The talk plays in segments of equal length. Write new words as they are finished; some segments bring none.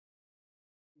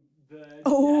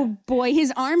Oh boy,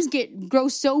 his arms grow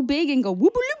so big and go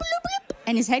whoop loop loop loop,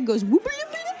 and his head goes whoop loop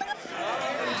loop loop.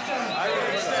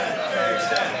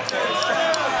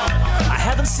 I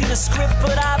haven't seen a script,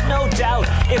 but I've no doubt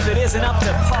if it isn't up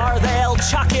to par, they'll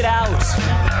chuck it out.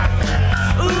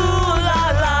 Ooh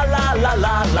la la la la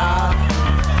la la.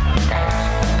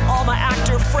 All my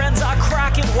actor friends are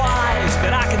cracking wise,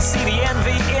 but I can see the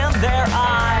envy in their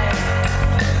eye.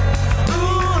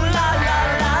 Ooh la la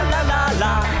la la la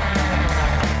la.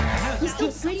 He's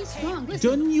still pretty strong. Listen,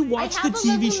 Don't you watch the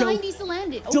TV show?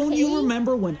 Don't you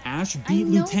remember when Ash beat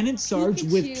Lieutenant Sarge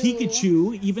with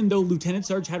Pikachu, even though Lieutenant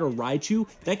Sarge had a Raichu?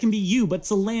 That can be you, but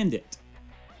Salandit.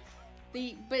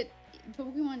 But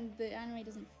Pokemon, the anime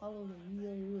doesn't follow the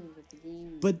real rules of the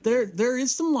game. But there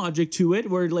is some logic to it,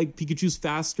 where like Pikachu's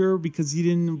faster because he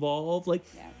didn't evolve. Like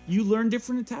you learn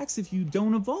different attacks if you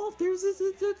don't evolve. You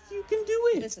can do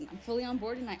it. Listen, I'm fully on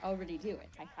board and I already do it.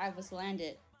 I have a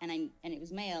Salandit and it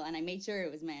was male and I made sure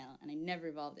it was male and I never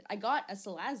evolved it. I got a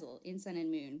Salazzle in Sun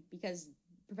and Moon because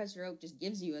Professor Oak just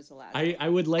gives you a Salazzle. I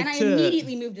would like and to... I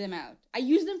immediately moved them out. I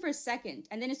used them for a second,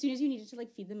 and then as soon as you needed to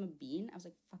like feed them a bean, I was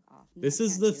like, fuck off. No, this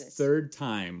is the third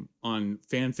time on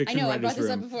Fanfiction Writers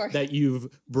Room that you've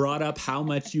brought up how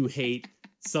much you hate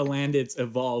Salandit's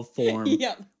evolved form.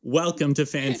 Yep. Welcome to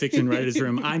Fanfiction Writers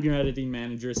Room. I'm your editing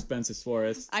manager, Spencer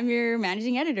Sforris. I'm your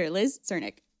managing editor, Liz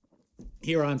Cernick.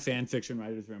 Here on Fanfiction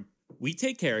Writers Room, we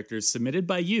take characters submitted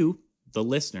by you, the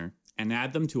listener, and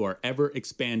add them to our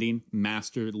ever-expanding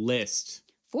master list.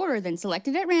 4 are then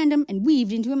selected at random and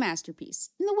weaved into a masterpiece,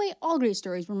 in the way all great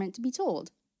stories were meant to be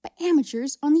told, by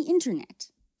amateurs on the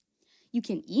internet. You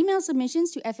can email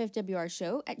submissions to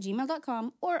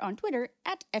ffwrshow@gmail.com or on Twitter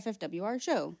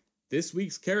 @ffwrshow. This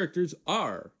week's characters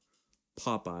are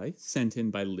Popeye, sent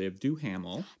in by Liv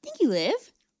Duhamel. Thank you,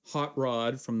 Liv. Hot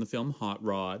Rod from the film Hot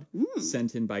Rod,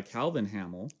 sent in by Calvin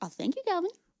Hamill. Oh, thank you,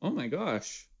 Calvin. Oh my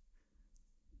gosh.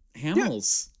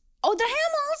 Hamills. Oh, the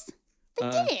Hamills! They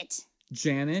did it!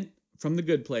 Janet from The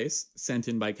Good Place, sent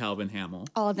in by Calvin Hamill.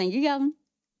 Oh, thank you, Calvin.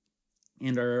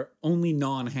 And our only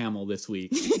non-Hamill this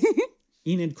week,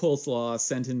 Enid Coleslaw,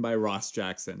 sent in by Ross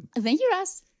Jackson. Thank you,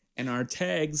 Ross. And our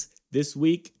tags this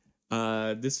week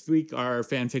our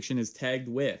fanfiction is tagged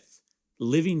with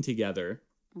living together,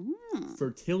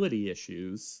 fertility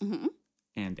issues,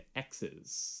 and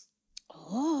exes.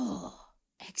 Oh.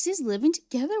 Exes living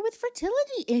together with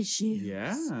fertility issues.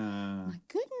 Yeah. My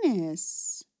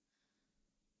goodness.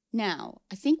 Now,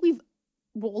 I think we've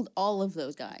rolled all of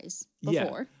those guys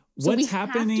before. Yeah. So we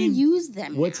have to use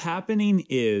them. What's happening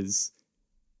is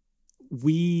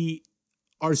we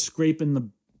are scraping the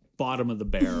bottom of the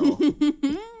barrel.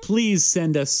 Please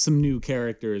send us some new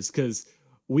characters because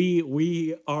we've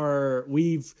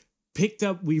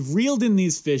reeled in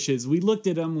these fishes. We looked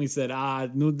at them. We said,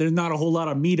 no, there's not a whole lot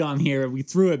of meat on here. We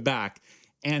threw it back.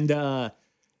 And the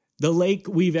lake,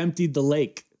 we've emptied the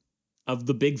lake of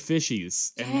the big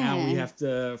fishies. And now we have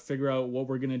to figure out what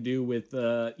we're going to do with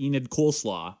Enid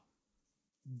Coleslaw.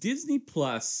 Disney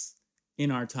Plus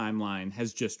in our timeline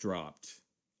has just dropped.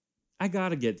 I got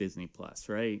to get Disney Plus,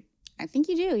 right? I think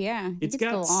you do, yeah. It's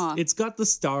got the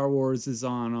Star Warses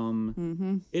on them.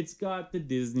 Mm-hmm. It's got the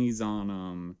Disneys on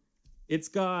them. It's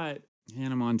got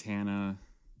Hannah Montana.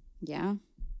 Yeah.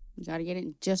 You got to get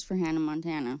it just for Hannah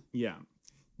Montana. Yeah.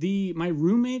 My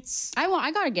roommates... I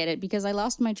got to get it because I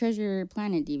lost my Treasure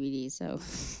Planet DVD, so...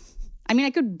 I mean, I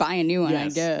could buy a new one, I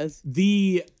guess.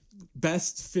 The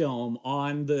best film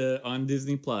on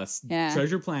Disney Plus,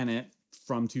 Treasure Planet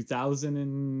from 2000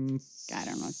 and... I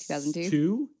don't know, 2002?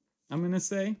 2, I'm going to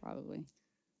say. Probably.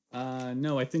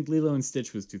 No, I think Lilo and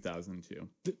Stitch was 2002.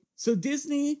 So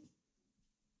Disney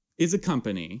is a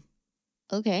company.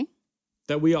 Okay.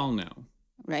 That we all know.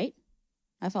 Right.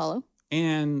 I follow.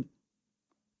 And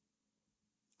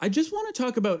I just want to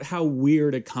talk about how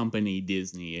weird a company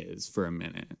Disney is for a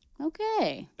minute.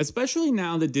 Okay. Especially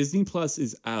now that Disney Plus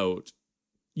is out,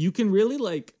 you can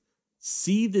really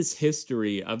see this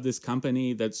history of this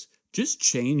company that's just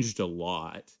changed a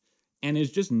lot and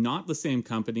is just not the same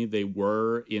company they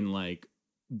were in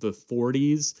the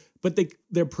 40s, but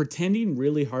they're pretending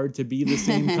really hard to be the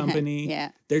same company.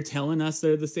 Yeah. They're telling us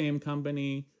they're the same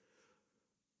company.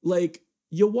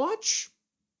 You watch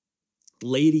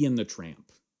Lady and the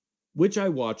Tramp, which I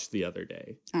watched the other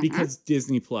day because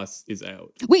Disney Plus is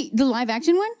out. Wait, the live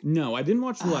action one? No, I didn't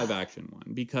watch the live action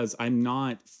one because I'm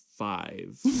not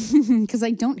 5. Because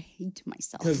I don't hate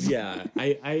myself. Because,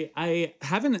 I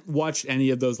haven't watched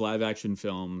any of those live action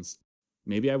films.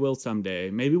 Maybe I will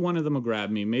someday. Maybe one of them will grab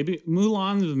me. Maybe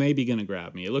Mulan is maybe going to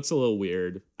grab me. It looks a little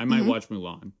weird. I might watch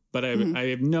Mulan, but I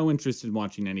have no interest in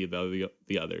watching any of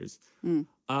the others.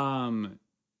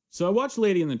 So I watched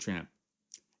Lady and the Tramp,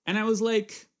 and I was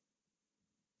like,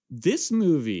 this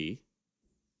movie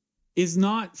is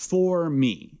not for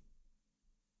me.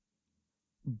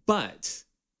 But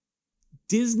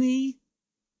Disney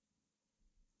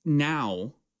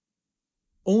now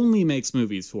only makes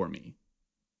movies for me.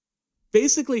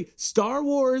 Basically, Star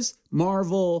Wars,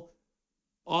 Marvel,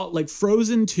 all, like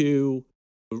Frozen 2,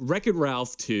 Wreck-It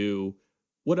Ralph 2,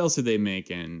 what else are they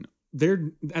making?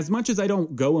 They're, as much as I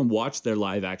don't go and watch their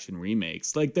live action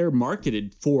remakes, like they're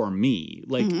marketed for me.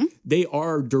 Like they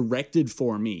are directed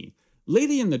for me.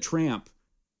 Lady and the Tramp,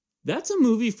 that's a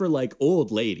movie for like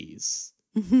old ladies.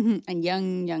 And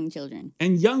young children.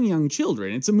 And young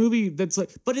children. It's a movie that's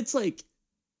like, but it's like,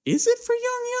 is it for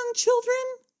young children?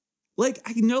 Like,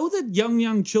 I know that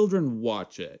young children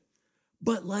watch it,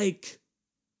 but like,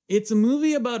 it's a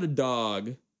movie about a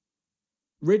dog,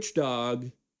 rich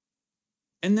dog,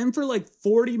 and then for like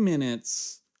 40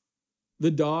 minutes,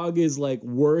 the dog is like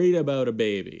worried about a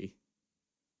baby.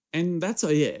 And that's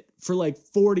it for like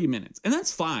 40 minutes. And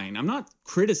that's fine. I'm not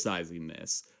criticizing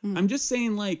this. I'm just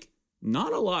saying like,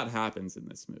 not a lot happens in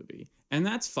this movie. And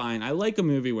that's fine. I like a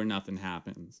movie where nothing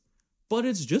happens. But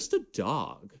it's just a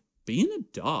dog. Being a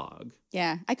dog.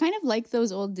 Yeah. I kind of like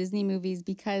those old Disney movies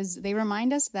because they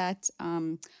remind us that,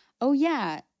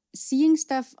 seeing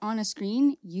stuff on a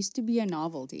screen used to be a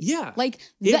novelty. Yeah. Like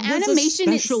the animation.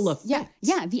 A special effect.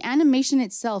 Yeah. The animation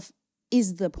itself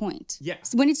is the point. Yeah.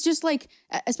 So when it's just like,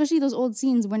 especially those old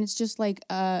scenes, when it's just like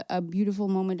a beautiful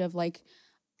moment of like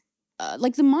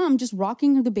the mom just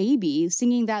rocking the baby,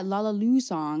 singing that La La Lu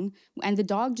song, and the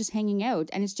dog just hanging out.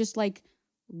 And it's just like,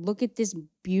 look at this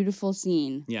beautiful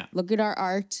scene. Yeah. Look at our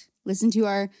art. Listen to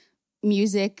our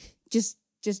music. Just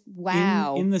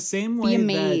wow. In the same way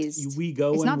that we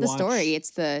go it's and not the watch, story.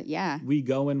 It's we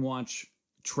go and watch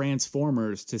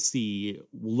Transformers to see,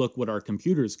 look what our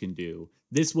computers can do.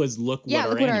 This was look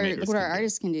what our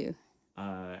artists can do.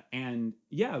 And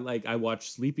yeah, like I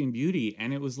watched Sleeping Beauty,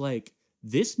 and it was like,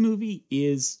 this movie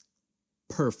is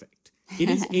perfect. It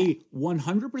is a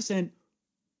 100%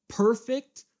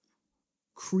 perfect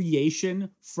creation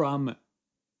from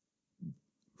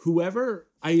whoever.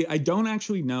 I don't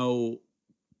actually know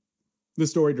the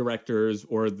story directors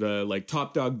or the like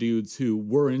top dog dudes who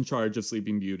were in charge of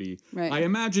Sleeping Beauty. Right. I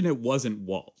imagine it wasn't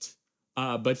Walt,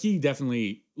 but he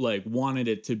definitely like wanted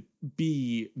it to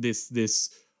be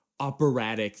this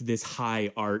operatic, this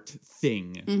high art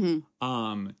thing.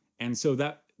 And so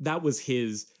that was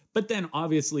his. But then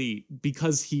obviously,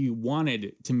 because he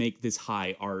wanted to make this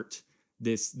high art,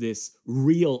 this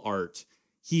real art,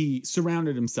 he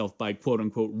surrounded himself by quote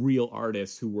unquote real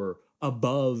artists who were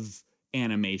above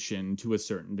animation to a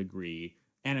certain degree.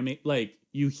 Like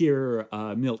you hear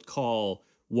Milt Kahl,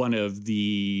 one of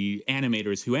the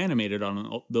animators who animated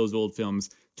on those old films,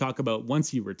 talk about once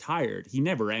he retired, he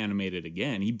never animated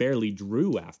again. He barely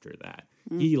drew after that.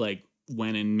 He like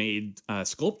went and made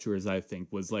sculptures, I think,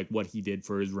 was like what he did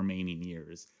for his remaining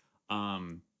years.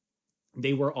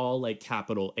 They were all like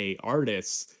capital A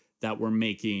artists that were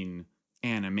making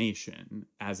animation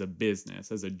as a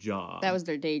business, as a job. That was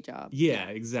their day job. Yeah,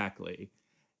 exactly.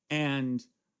 And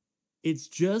it's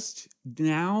just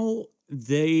now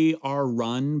they are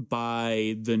run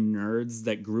by the nerds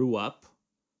that grew up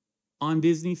on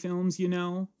Disney films, you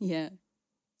know? Yeah.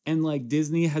 And like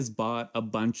Disney has bought a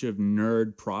bunch of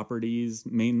nerd properties,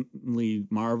 mainly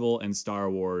Marvel and Star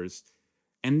Wars.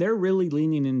 And they're really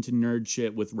leaning into nerd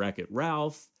shit with Wreck-It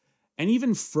Ralph. And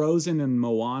even Frozen and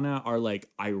Moana are like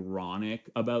ironic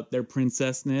about their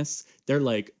princessness. They're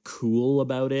like cool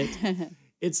about it.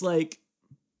 It's like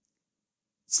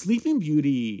Sleeping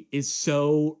Beauty is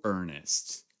so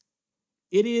earnest.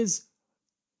 It is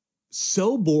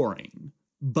so boring,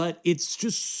 but it's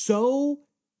just so...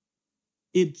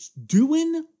 It's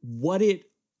doing what it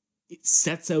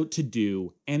sets out to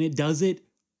do, and it does it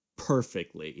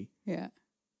perfectly. Yeah.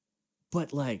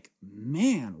 But like,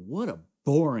 man, what a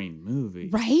boring movie.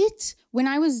 Right? When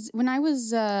I was and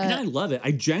I love it.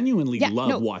 I genuinely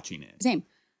love watching it. Same.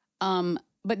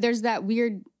 But there's that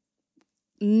weird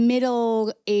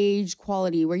middle age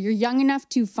quality where you're young enough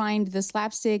to find the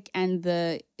slapstick and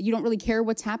you don't really care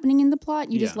what's happening in the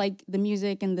plot. You just like the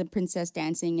music and the princess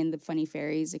dancing and the funny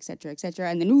fairies, etc., etc.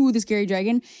 And then, ooh, the scary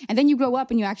dragon. And then you grow up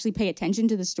and you actually pay attention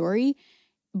to the story,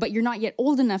 but you're not yet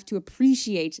old enough to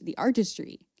appreciate the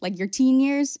artistry. Like your teen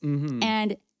years.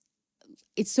 And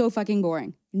it's so fucking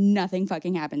boring. Nothing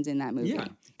fucking happens in that movie. Yeah.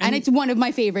 And it's one of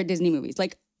my favorite Disney movies.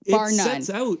 Like, bar none. It sets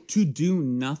out to do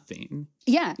nothing.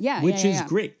 Yeah. Which is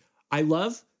great. I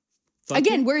love...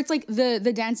 Again, where it's like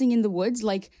the dancing in the woods,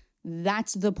 like,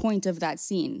 that's the point of that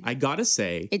scene. I gotta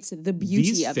say... It's the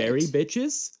beauty of it. These fairy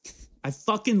bitches I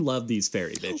fucking love these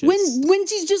fairy bitches. When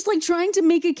she's just like trying to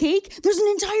make a cake, there's an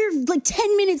entire like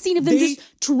 10-minute scene of them just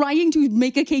trying to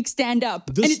make a cake stand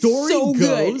up. The and story it's so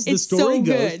goes, good. the story so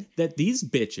goes good. that these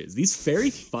bitches, these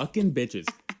fairy fucking bitches,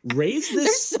 raised They're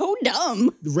this so dumb.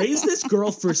 raised this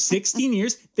girl for 16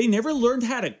 years. They never learned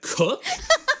how to cook.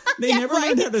 They never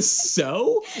learned how to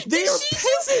sew. They are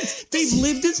peasants. They've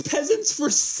lived as peasants for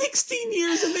 16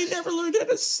 years and they never learned how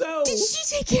to sew. Did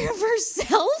she take care of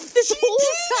herself this whole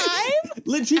time?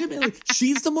 Legitimately,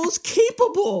 she's the most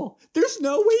capable. There's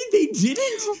no way they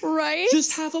didn't. Right?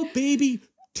 Just have a baby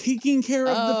taking care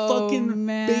of the fucking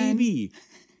baby.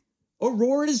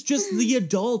 Aurora is just the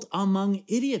adult among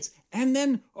idiots. And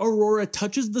then Aurora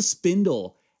touches the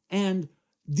spindle. And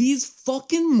these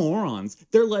fucking morons,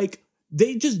 they're like,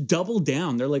 they just double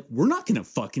down. They're like, we're not going to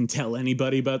fucking tell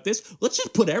anybody about this. Let's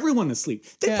just put everyone to sleep.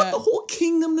 They put the whole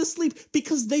kingdom to sleep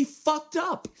because they fucked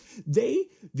up.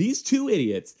 These two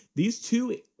idiots,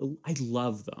 I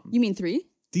love them. You mean 3?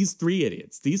 These three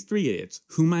idiots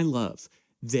whom I love,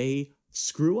 they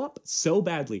screw up so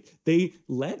badly. They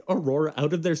let Aurora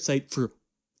out of their sight for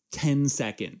 10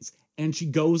 seconds and she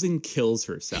goes and kills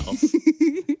herself.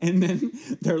 And then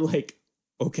they're like,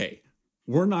 okay,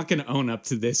 we're not going to own up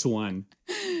to this one.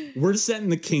 We're setting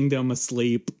the kingdom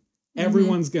asleep.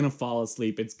 Everyone's going to fall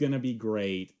asleep. It's going to be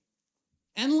great.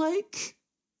 And like,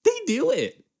 they do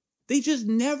it. They just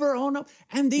never own up.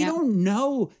 And they don't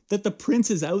know that the prince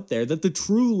is out there, that the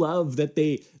true love that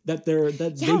they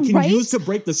can use to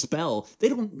break the spell. They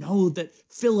don't know that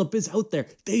Philip is out there.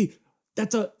 They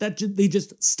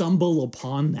just stumble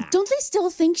upon that. Don't they still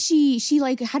think she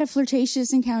like had a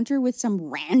flirtatious encounter with some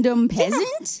random peasant?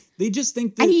 Yeah. They just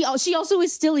think that, and she also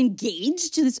is still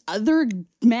engaged to this other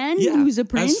man who's a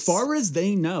prince. As far as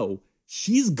they know,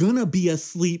 she's gonna be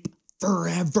asleep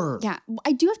forever. Yeah,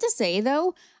 I do have to say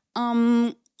though,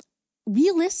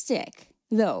 realistic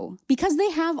though, because they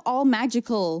have all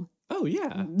magical. Oh,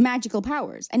 yeah. Magical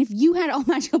powers. And if you had all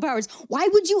magical powers, why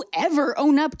would you ever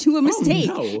own up to a mistake?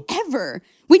 No. Ever.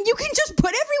 When you can just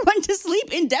put everyone to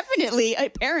sleep indefinitely,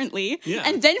 apparently,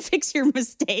 and then fix your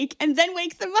mistake and then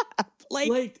wake them up.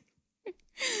 Like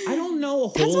I don't know a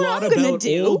whole lot about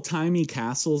old-timey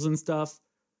castles and stuff.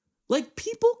 Like,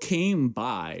 people came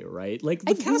by, right? Like,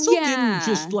 the castle didn't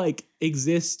just, like,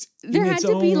 exist there in its had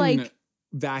to own be, like,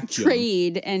 vacuum.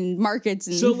 Trade and markets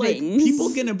and so things. Like,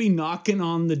 people gonna be knocking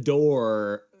on the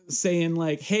door saying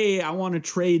like, hey, I want to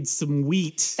trade some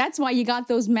wheat. That's why you got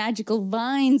those magical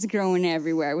vines growing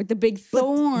everywhere with the big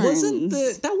thorns. Wasn't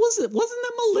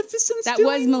that Maleficent's doing? That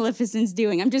was Maleficent's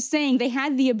doing. I'm just saying they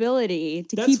had the ability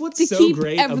to keep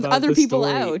great about other people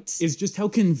out. Is just how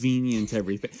convenient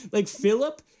everything. Like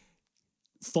Philip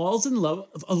falls in love.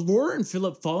 Aurora and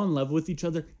Philip fall in love with each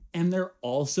other. And they're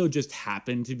also just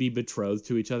happen to be betrothed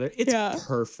to each other. It's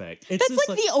perfect. That's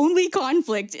like the only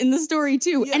conflict in the story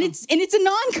too. Yeah. And it's a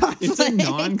non-conflict. It's a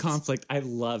non-conflict. I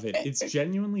love it. It's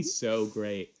genuinely so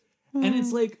great. And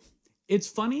it's like, it's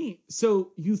funny.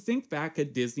 So you think back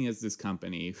at Disney as this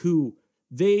company who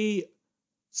they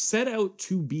set out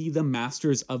to be the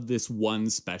masters of this one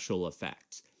special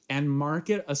effect and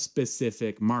market a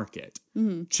specific market.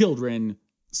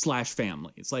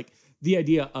 Children/families. Like, the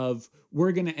idea of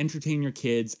we're going to entertain your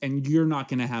kids and you're not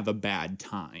going to have a bad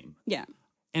time. Yeah.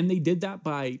 And they did that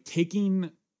by taking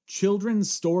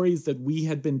children's stories that we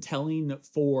had been telling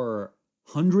for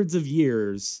hundreds of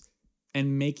years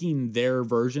and making their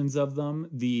versions of them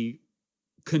the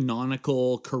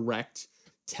canonical, correct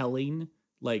telling.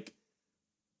 Like,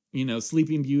 you know,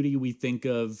 Sleeping Beauty we think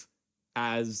of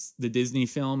as the Disney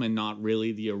film and not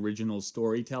really the original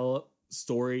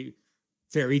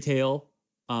fairy tale.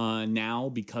 Now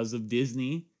because of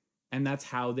Disney, and that's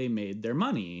how they made their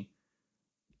money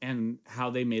and how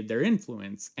they made their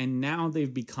influence. And now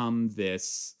they've become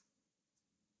this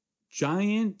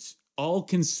giant,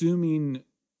 all-consuming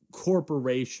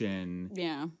corporation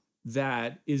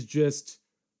that is just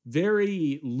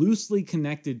very loosely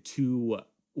connected to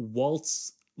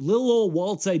little old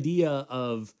Walt's idea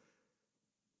of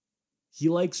he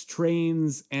likes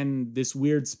trains and this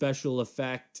weird special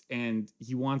effect, and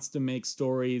he wants to make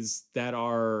stories that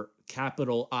are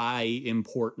capital I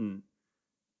important.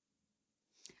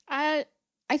 I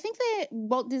think that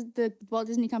the Walt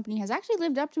Disney Company has actually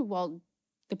lived up to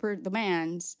the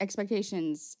man's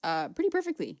expectations pretty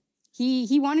perfectly.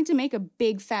 He wanted to make a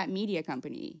big fat media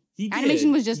company.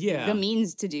 Animation was just the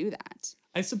means to do that.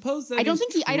 I suppose that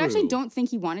I actually don't think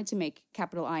he wanted to make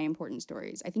capital I important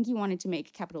stories. I think he wanted to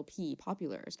make capital P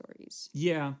popular stories.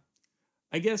 Yeah.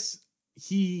 I guess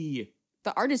the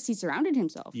artists he surrounded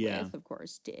himself with, of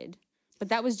course, did. But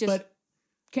that was just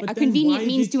But a then convenient why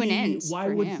means did to an he- end. Why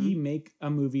would he make a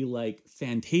movie like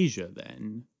Fantasia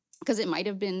then? Because it might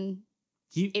have been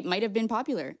He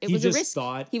popular. It he was a just risk.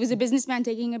 thought He was a businessman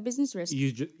taking a business risk.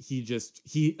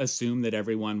 he assumed that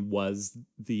everyone was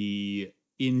the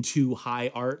into high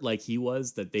art like he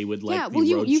was, that they would like yeah, the well,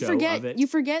 roadshow forget of it. you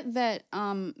forget that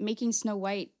making Snow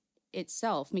White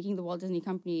itself, making the Walt Disney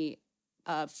Company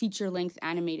feature length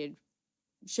animated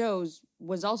shows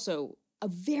was also a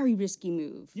very risky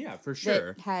move. Yeah, for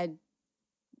sure. That had,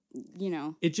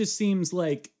 It just seems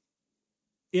like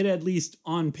it, at least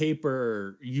on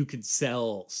paper, you could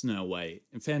sell Snow White,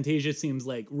 and Fantasia seems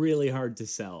like really hard to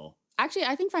sell. Actually,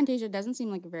 I think Fantasia doesn't seem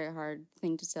like a very hard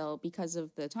thing to sell because of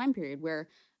the time period where,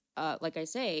 like I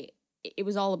say, it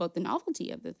was all about the novelty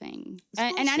of the thing,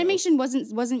 and animation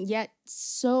wasn't yet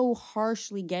so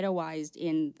harshly ghettoized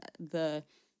in the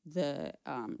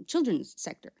children's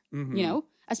sector. Mhm.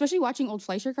 Especially watching old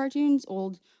Fleischer cartoons,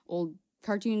 old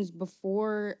cartoons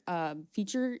before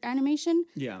feature animation.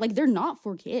 Yeah, Like they're not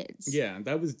for kids. yeah,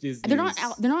 that was Disney. They're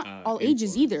not all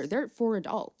ages either. They're for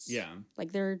adults. Yeah,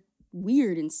 Like they're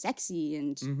weird and sexy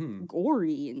and Mhm.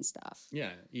 gory and stuff.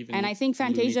 Yeah, even And I think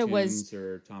Fantasia Looney was Tunes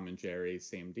or Tom and Jerry,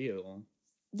 same deal.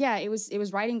 yeah, it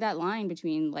was riding that line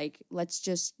between like let's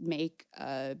just make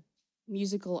a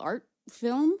musical art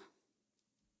film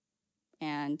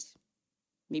and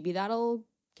maybe that'll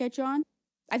catch on.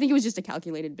 I think it was just a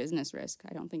calculated business risk.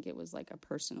 I don't think it was like a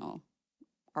personal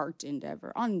art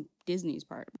endeavor on Disney's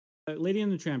part. Lady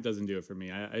and the Tramp doesn't do it for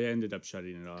me. I ended up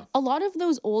shutting it off. A lot of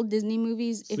those old Disney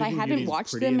movies, if I Sleeping haven't Beauty's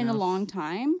watched pretty them in a enough. long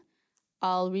time,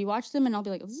 I'll rewatch them and I'll be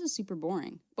like, oh, this is super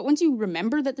boring. But once you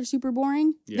remember that they're super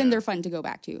boring, Yeah. then they're fun to go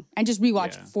back to and just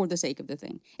rewatch Yeah. for the sake of the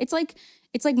thing. It's like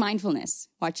mindfulness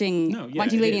watching No, yeah,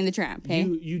 watching it Lady is. and the Tramp. Hey,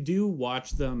 You do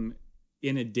watch them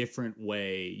in a different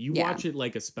way. You Yeah. watch it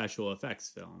like a special effects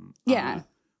film. Yeah.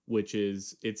 Which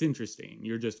is, it's interesting.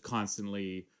 You're just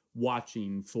constantly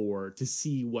watching to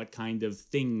see what kind of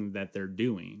thing that they're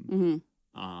doing.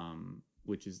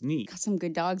 Which is neat. got some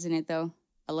good dogs in it though.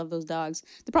 I love those dogs.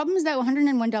 The problem is that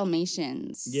 101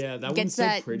 Dalmatians. Yeah, that one's gets so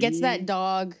that pretty. gets that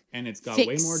dog. And it's got fix.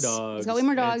 way more dogs. It's got way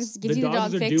more dogs. Gives you the dog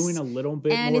dogs are fix. doing a little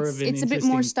bit And more it's of an it's a bit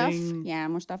more interesting stuff. thing. Yeah,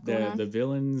 more stuff going on. The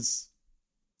villains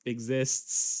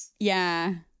exists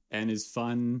Yeah. and is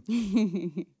fun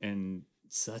and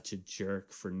such a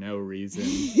jerk for no reason.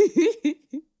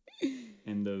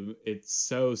 And it's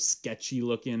so sketchy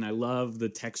looking. I love the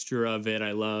texture of it.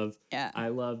 I love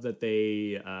that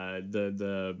they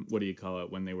the what do you call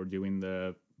it when they were doing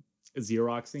the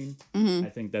Xeroxing? Mhm. I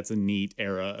think that's a neat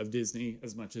era of Disney,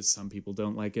 as much as some people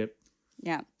don't like it.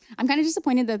 Yeah, I'm kind of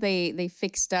disappointed that they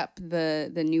fixed up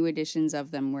the new editions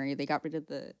of them where they got rid of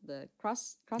the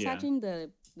cross hatching,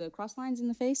 the cross lines in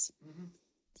the face,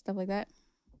 stuff like that.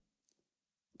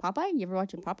 Popeye, you ever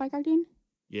watch a Popeye cartoon?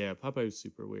 Yeah, Popeye was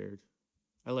super weird.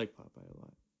 I like Popeye a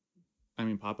lot. I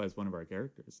mean, Popeye's one of our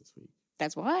characters this week.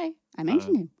 That's why I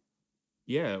mentioned him.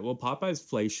 Yeah, well, Popeye's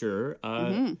Fleischer.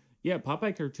 Yeah,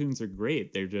 Popeye cartoons are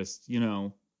great. They're just,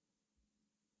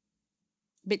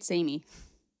 Bit samey.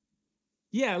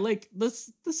 yeah, like the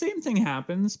same thing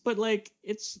happens, but like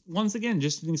it's once again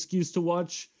just an excuse to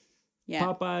watch Yeah,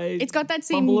 Popeye. it's got that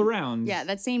same bumble around. Yeah,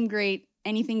 that same great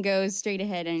anything goes straight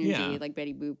ahead energy Yeah. like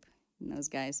Betty Boop and those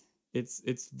guys.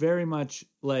 It's very much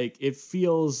like it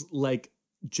feels like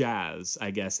jazz,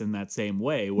 I guess, in that same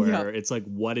way, where Yeah. it's like,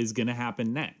 what is going to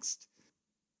happen next?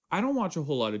 I don't watch a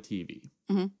whole lot of TV.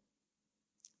 Mhm.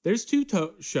 There's two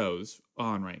shows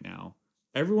on right now.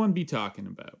 Everyone be talking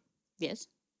about. Yes.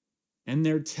 And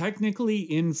they're technically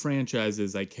in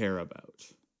franchises I care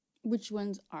about. Which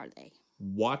ones are they?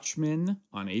 Watchmen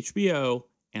on HBO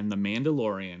and The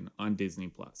Mandalorian on Disney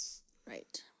Plus.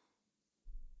 Right.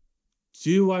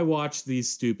 Do I watch these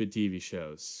stupid TV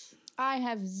shows? I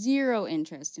have zero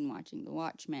interest in watching the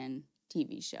Watchmen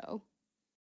TV show.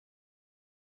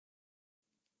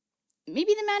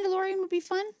 Maybe The Mandalorian would be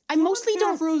fun. I mostly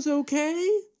don't. Favreau's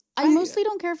okay. I mostly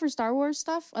don't care for Star Wars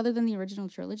stuff other than the original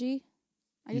trilogy.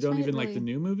 I You just don't find it even like really- the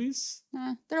new movies?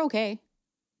 Nah, they're okay.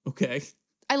 Okay.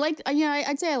 I like.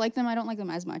 I'd say I like them. I don't like them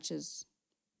as much as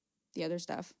the other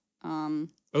stuff.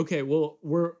 Okay, well,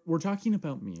 we're talking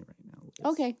about me right now. Liz.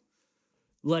 Okay.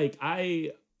 Like,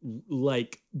 I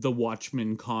like the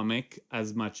Watchmen comic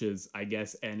as much as I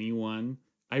guess anyone.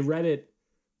 I read it,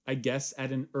 I guess,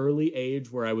 at an early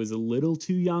age where I was a little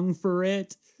too young for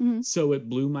it. Mhm. So it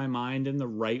blew my mind in the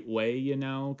right way,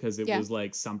 because it Yeah. was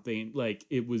like something, like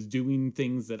it was doing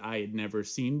things that I had never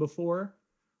seen before.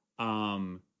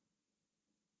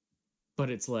 But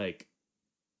it's like,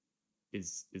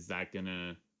 is that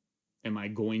am I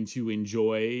going to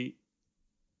enjoy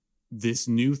this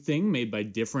new thing made by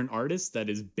different artists that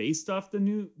is based off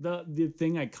the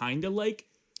thing I kind of like.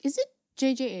 Is it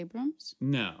J.J. Abrams?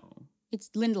 No. It's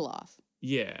Lindelof.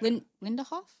 Yeah.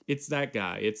 Lindehoff? It's that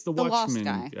guy. It's the Lost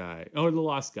Watchmen guy. Oh, the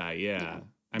Lost guy. Yeah. Yeah.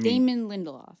 I mean, Damon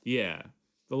Lindelof. yeah,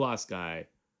 the Lost guy.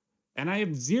 And I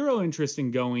have zero interest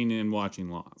in going and watching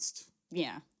Lost.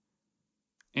 Yeah.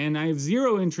 And I have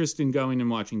zero interest in going and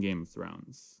watching Game of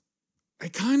Thrones. I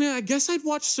guess I'd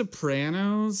watch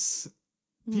Sopranos.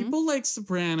 People like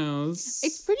Sopranos.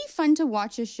 It's pretty fun to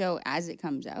watch a show as it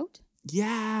comes out.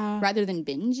 Yeah. Rather than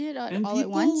binge it And all at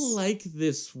once. people like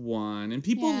this one. And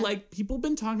people Yeah. people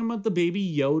been talking about the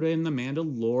Baby Yoda and the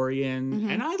Mandalorian.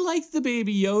 And I like the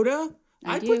Baby Yoda.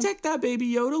 I'd do. protect that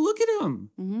Baby Yoda. Look at him.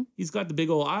 Mhm. He's got the big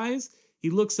old eyes. He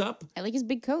looks up. I like his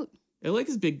big coat. I like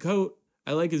his big coat.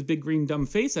 I like his big green dumb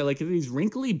face. I like that he's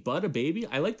wrinkly but a baby.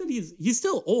 I like that he's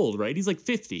still old, right? He's like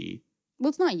 50. Well,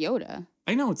 it's not Yoda.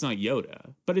 I know it's not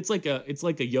Yoda, but it's like a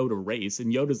Yoda race,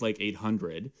 and Yoda's like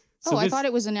 800. So I thought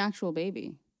it was an actual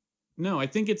baby. No, I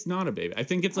think it's not a baby. I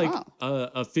think it's like Oh.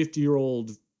 a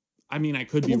 50-year-old. I mean, I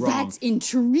could be wrong. That's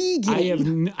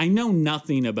intriguing. I know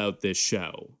nothing about this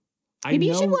show. Maybe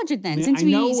you should watch it then, since you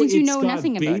know it's got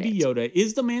nothing about Baby it. Yoda.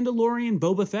 Is the Mandalorian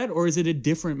Boba Fett, or is it a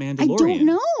different I Mandalorian? don't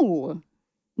know.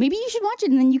 Maybe you should watch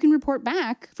it and then you can report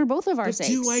back for both of our But sakes.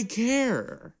 do I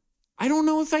care? I don't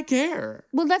know if I care.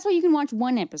 Well, that's why you can watch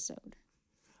one episode.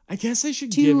 I guess I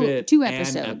should Two- give it two an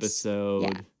episodes. episode.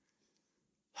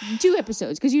 Yeah. 2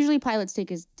 episodes, because usually pilots take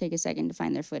a second to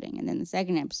find their footing, and then the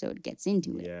second episode gets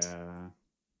into it. Yeah.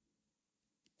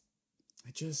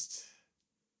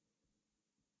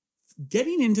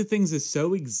 Getting into things is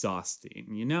so exhausting,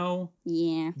 you know?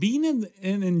 Yeah. Being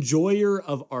an enjoyer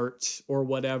of art or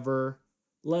whatever,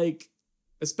 like,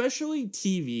 especially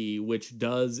TV, which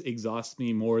does exhaust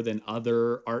me more than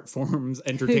other art forms,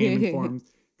 entertainment forms,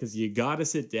 because you gotta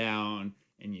sit down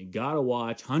and you gotta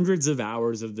watch hundreds of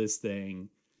hours of this thing.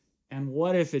 And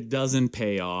what if it doesn't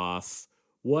pay off?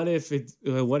 What if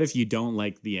you don't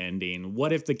like the ending?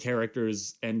 What if the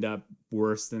characters end up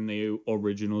worse than they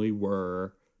originally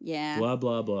were? Yeah. Blah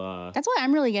blah blah. That's why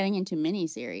I'm really getting into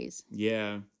miniseries.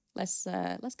 Yeah. Less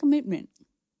commitment.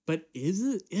 But is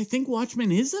it? I think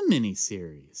Watchmen is a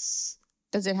miniseries.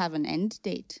 Does it have an end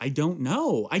date? I don't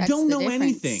know. I That's don't the know difference.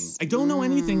 anything. I don't know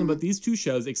anything about these two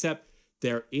shows except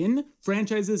they're in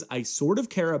franchises I sort of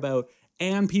care about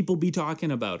and people be talking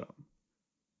about them.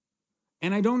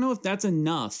 And I don't know if that's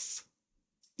enough.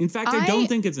 In fact, I don't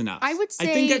think it's enough. I would I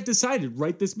think say- I've decided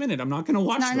right this minute I'm not going to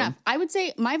watch Not them. enough. I would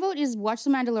say my vote is watch The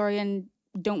Mandalorian,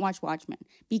 don't watch Watchmen.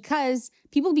 Because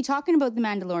people be talking about The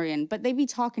Mandalorian, but they be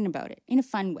talking about it in a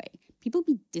fun way. People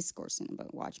be discoursing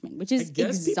about Watchmen, which is I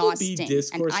guess exhausting. people be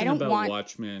discoursing and I don't about want,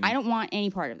 Watchmen. I don't want any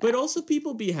part of that. But also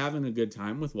people be having a good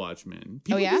time with Watchmen.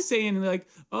 People yeah? be saying like,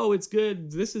 oh, it's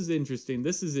good. This is interesting.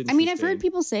 This is interesting. I mean, I've heard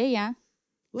people say, yeah.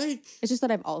 Like, It's just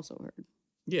that I've also heard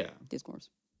yeah. discourse.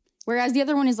 Whereas the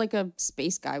other one is like a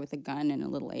space guy with a gun and a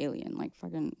little alien. Like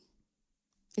fucking...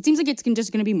 It seems like it's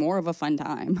just going to be more of a fun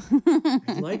time.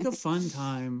 I like a fun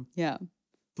time, Yeah.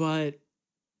 but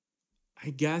I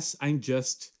guess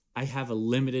I have a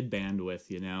limited bandwidth,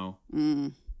 you know?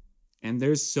 Mm. And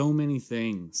there's so many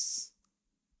things.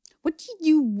 What do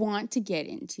you want to get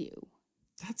into?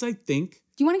 That's, I think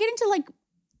Do you want to get into like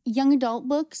young adult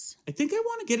books? I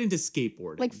want to get into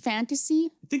skateboarding. Like fantasy?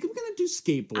 I think I'm going to do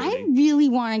skateboarding. I really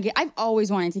want to get... I've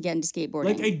always wanted to get into skateboarding.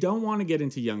 Like, I don't want to get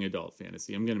into young adult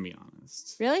fantasy. I'm going to be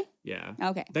honest. Really? Yeah.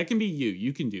 Okay. That can be you.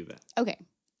 You can do that. Okay.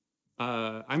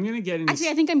 I'm going to get into... Actually,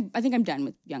 I think I'm done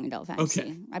with young adult fantasy.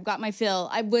 Okay. I've got my fill.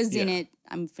 I was in Yeah. it.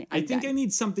 I'm I think done. I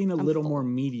need something a little full. more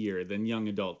meatier than young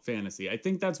adult fantasy. I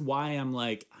think that's why I'm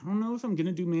like, I don't know if I'm going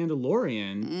to do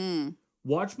Mandalorian. Mm.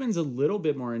 Watchmen's a little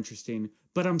bit more interesting,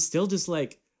 but I'm still just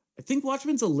like, I think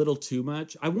Watchmen's a little too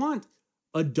much. I want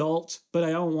adult, but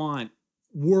I don't want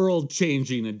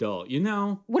world-changing adult, you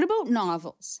know? What about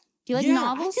novels? Do you like yeah,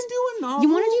 novels? I can do a novel.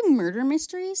 You want to do murder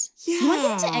mysteries? Yeah. You want to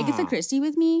get into Agatha Christie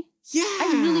with me? Yeah.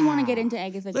 I really want to get into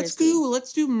Agatha Let's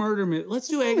Christie. do murder. Let's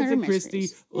do Agatha murder Christie.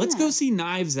 mysteries. Let's Yeah. go see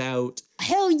Knives Out.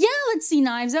 Hell yeah, let's see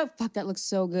Knives Out. Fuck, that looks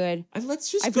so good.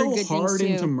 Let's just I've heard go good things, hard too.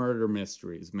 into murder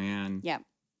mysteries, man. Yeah.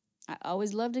 I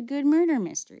always loved a good murder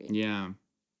mystery. Yeah.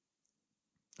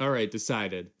 All right,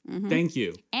 decided. Mhm. Thank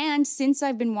you. And since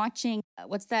I've been watching,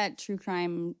 what's that true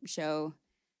crime show?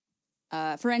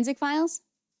 Forensic Files?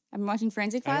 I've been watching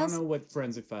Forensic I Files. don't know what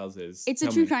Forensic Files is. It's a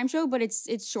Tell true me. crime show, but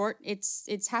it's short.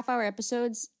 It's half-hour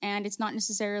episodes, and it's not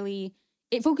necessarily...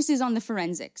 It focuses on the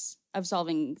forensics of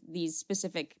solving these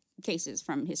specific cases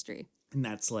from history. And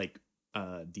that's like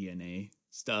DNA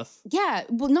stuff. Yeah,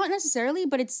 well, not necessarily,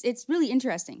 but it's really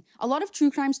interesting. A lot of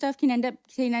true crime stuff can end up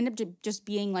just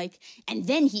being like, and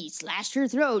then he slashed her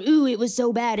throat. Ooh, it was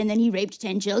so bad. And then he raped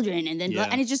 10 children, and then blah,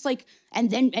 and it's just like,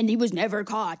 and he was never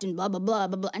caught, and blah blah blah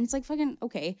blah blah. And it's like fucking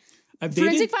okay.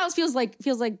 Forensic Files feels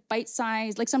like bite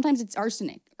sized. Like sometimes it's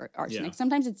arsenic. Yeah.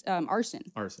 Sometimes it's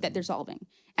arson that they're solving,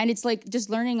 and it's like just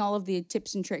learning all of the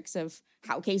tips and tricks of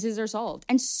how cases are solved.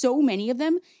 And so many of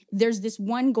them, there's this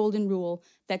one golden rule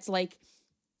that's like,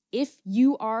 if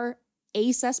you are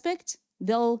a suspect,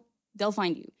 they'll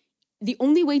find you. The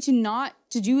only way to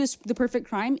do the perfect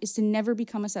crime is to never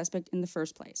become a suspect in the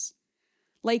first place.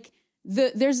 Like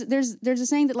there's a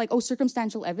saying that like, oh,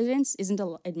 circumstantial evidence isn't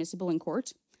admissible in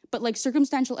court, but like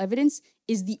circumstantial evidence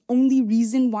is the only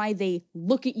reason why they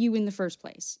look at you in the first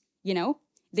place. You know,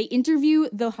 they interview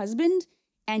the husband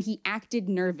and he acted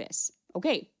nervous.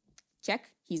 Okay,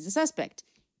 check. He's the suspect.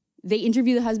 They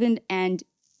interview the husband and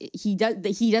he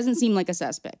doesn't seem like a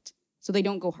suspect, so they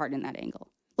don't go hard in that angle.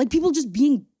 Like people just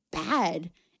being bad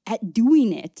at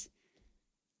doing it,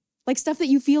 like stuff that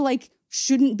you feel like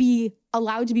shouldn't be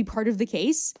allowed to be part of the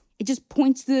case. It just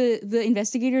points the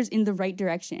investigators in the right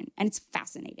direction, and it's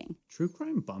fascinating. True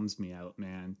crime bums me out,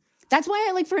 man. That's why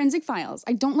I like Forensic Files.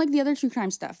 I don't like the other true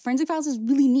crime stuff. Forensic Files is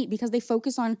really neat because they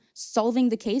focus on solving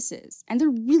the cases, and they're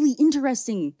really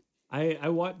interesting. I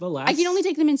watched the last... I can only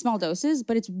take them in small doses,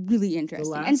 but it's really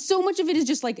interesting. And so much of it is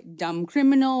just like dumb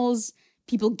criminals,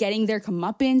 people getting their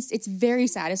comeuppance. It's very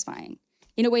satisfying.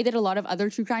 In a way that a lot of other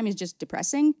true crime is just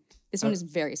depressing, this one is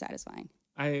very satisfying.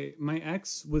 My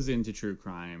ex was into true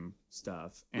crime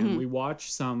stuff, and we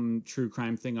watched some true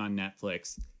crime thing on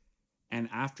Netflix, and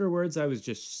afterwards I was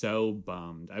just so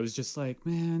bummed. I was just like,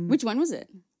 man... Which one was it?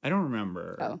 I don't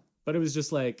remember. Oh. But it was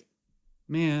just like,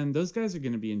 man, those guys are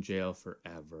going to be in jail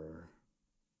forever.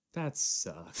 That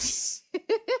sucks.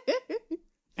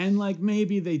 And, like,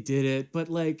 maybe they did it, but,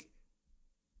 like,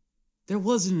 there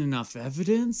wasn't enough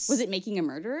evidence. Was it making a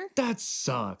murderer? That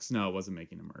sucks. No, it wasn't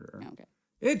making a murderer. Okay.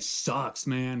 It sucks,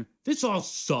 man. This all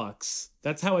sucks.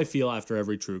 That's how I feel after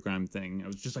every true crime thing. I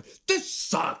was just like, this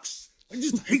sucks. I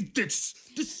just hate this.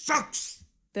 This sucks.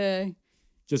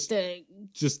 Just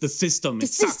the system. The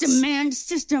system, man. The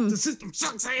system. The system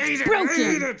sucks. I hate it. Broken. I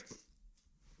hate it.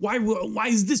 Why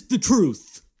is this the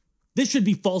truth? This should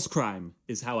be false crime,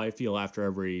 is how I feel after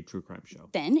every true crime show.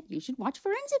 Then you should watch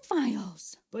Forensic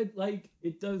Files. But, like,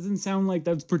 it doesn't sound like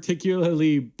that's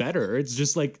particularly better. It's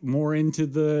just, like, more into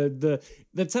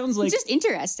that sounds like... It's just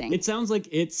interesting. It sounds like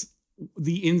it's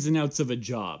the ins and outs of a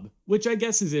job, which I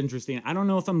guess is interesting. I don't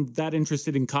know if I'm that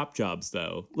interested in cop jobs,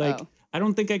 though. Like, I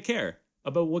don't think I care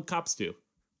about what cops do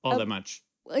all that much.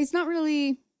 Well, it's not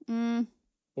really...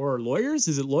 Or lawyers?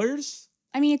 Is it lawyers?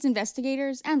 I mean, it's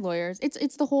investigators and lawyers.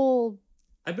 It's the whole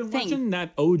I've been watching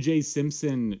that O.J.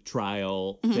 Simpson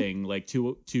trial thing, like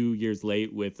two years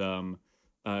late with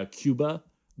Cuba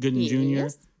Gooding Jr.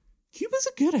 Cuba's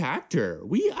a good actor.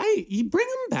 You bring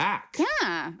him back.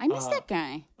 Yeah, I miss that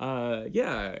guy.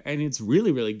 Yeah, and it's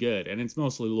really, really good. And it's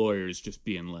mostly lawyers just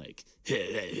being like,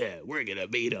 we're gonna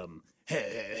beat him.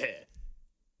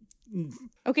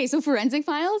 Okay, so Forensic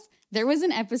Files, there was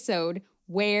an episode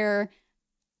where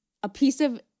a piece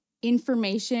of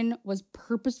information was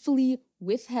purposefully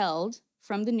withheld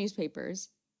from the newspapers,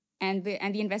 and the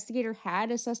investigator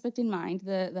had a suspect in mind,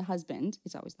 the husband.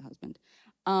 It's always the husband.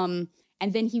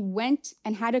 And then he went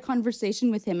and had a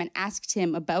conversation with him and asked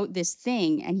him about this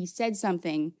thing, and he said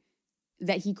something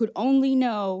that he could only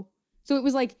know. So it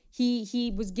was like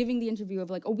he was giving the interview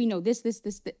of like, oh, we know this,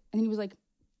 and then he was like,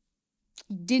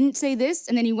 didn't say this,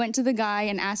 and then he went to the guy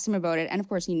and asked him about it, and of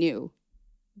course he knew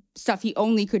stuff he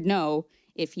only could know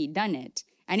if he'd done it.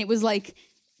 And it was like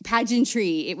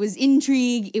pageantry, it was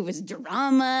intrigue, it was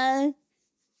drama.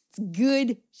 It's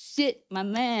good shit, my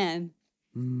man.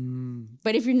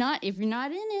 But if you're not in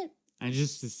it,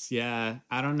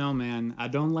 I don't know, man. I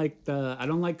don't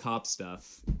like cop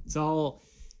stuff. It's all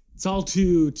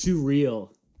too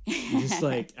real. Just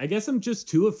like, I guess I'm just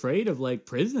too afraid of like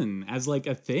prison as like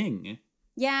a thing.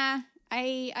 Yeah,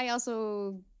 I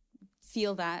also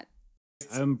feel that.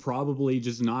 I'm probably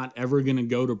just not ever gonna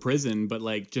go to prison, but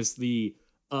like just the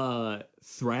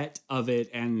threat of it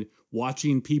and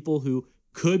watching people who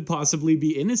could possibly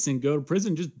be innocent go to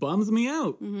prison just bums me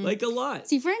out like a lot.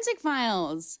 See, Forensic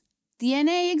Files,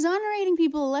 DNA exonerating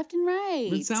people left and right.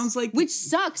 It sounds like, which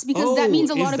sucks because that means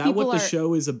a lot of people are. Is that what the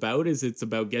show is about? Is it's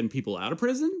about getting people out of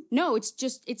prison? No,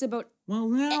 it's about. Well,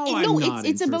 now I'm not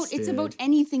interested. It's about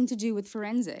anything to do with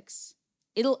forensics.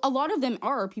 a lot of them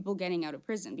are people getting out of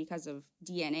prison because of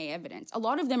DNA evidence. A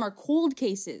lot of them are cold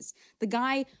cases. The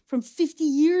guy from 50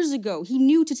 years ago, he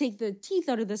knew to take the teeth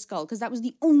out of the skull because that was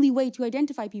the only way to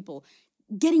identify people.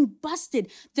 Getting busted.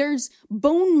 There's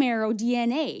bone marrow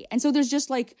DNA. And so there's just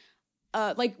like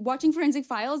watching Forensic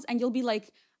Files and you'll be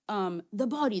like, the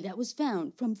body that was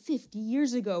found from 50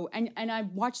 years ago. And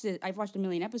I've watched a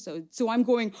million episodes. So I'm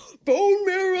going, bone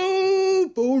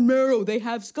marrow. They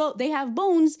have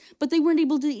bones, but they weren't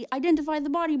able to identify the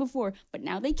body before. But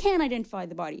now they can identify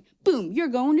the body. Boom, you're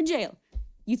going to jail.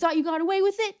 You thought you got away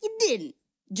with it? You didn't,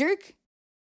 jerk.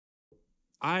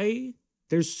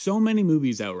 There's so many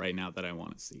movies out right now that I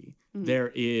want to see. Mm-hmm.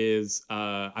 There is,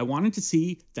 I wanted to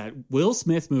see that Will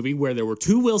Smith movie where there were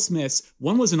two Will Smiths.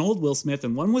 One was an old Will Smith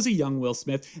and one was a young Will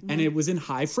Smith, and it was in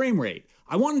high frame rate.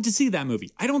 I wanted to see that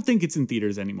movie. I don't think it's in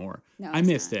theaters anymore. No, I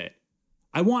missed it.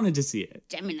 I wanted to see it.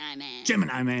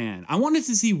 Gemini Man. I wanted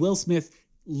to see Will Smith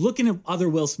looking at other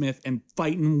Will Smith and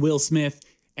fighting Will Smith,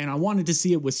 and I wanted to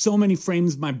see it with so many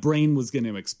frames my brain was going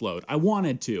to explode. I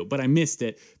wanted to, but I missed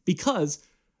it because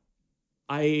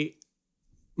my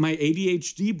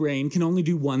ADHD brain can only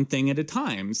do one thing at a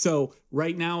time. So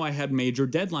right now I had major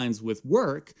deadlines with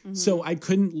work, so I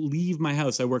couldn't leave my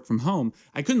house. I work from home.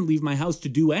 I couldn't leave my house to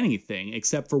do anything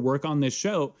except for work on this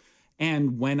show.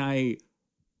 And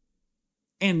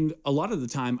and a lot of the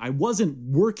time I wasn't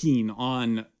working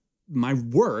on my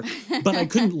work, but I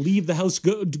couldn't leave the house,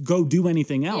 go do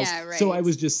anything else. Yeah, right. So I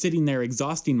was just sitting there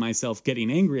exhausting myself,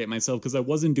 getting angry at myself because I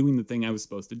wasn't doing the thing I was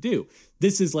supposed to do.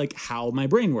 This is like how my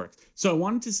brain works. So I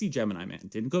wanted to see Gemini Man.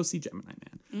 Didn't go see Gemini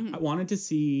Man.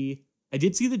 I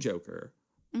did see The Joker.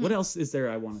 What else is there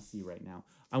I want to see right now?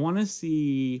 I want to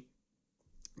see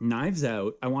Knives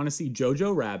Out. I want to see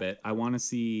Jojo Rabbit. I want to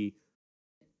see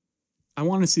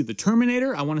The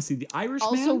Terminator. I want to see The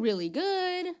Irishman. Also really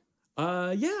good.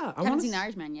 Yeah. I haven't seen The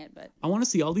Irishman yet, but I want to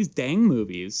see all these dang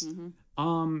movies.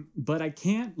 But I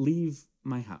can't leave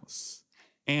my house.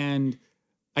 And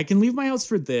I can leave my house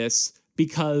for this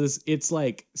because it's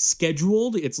like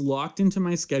scheduled. It's locked into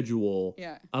my schedule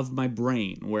of my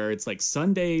brain where it's like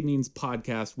Sunday means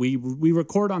podcast. We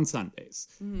record on Sundays.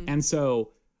 And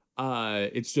so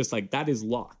it's just like that is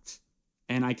locked.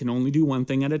 And I can only do one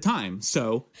thing at a time.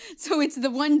 So it's the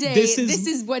one day. This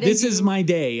is my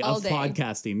day of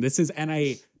podcasting.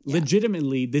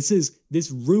 Legitimately,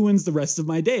 this ruins the rest of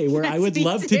my day where I would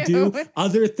love to do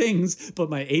other things, but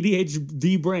my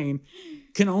ADHD brain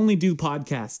can only do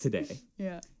podcasts today.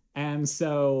 Yeah. And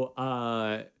so,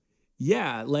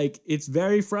 like it's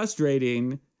very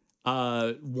frustrating,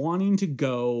 wanting to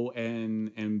go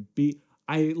and be,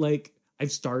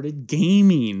 I've started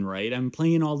gaming, right? I'm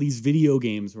playing all these video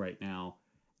games right now.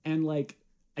 And like,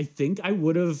 I think I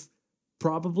would have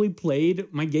probably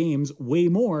played my games way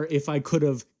more if I could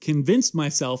have convinced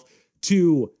myself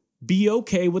to be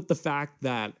okay with the fact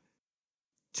that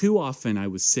too often I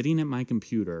was sitting at my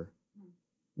computer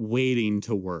waiting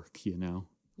to work,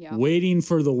 waiting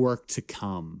for the work to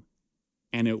come.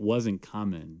 And it wasn't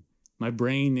coming. My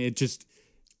brain,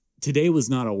 today was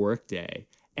not a work day.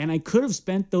 And I could have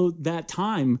spent that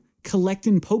time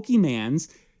collecting Pokemans,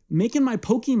 making my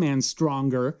Pokemon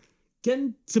stronger,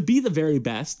 getting to be the very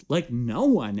best like no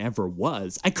one ever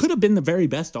was. I could have been the very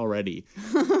best already.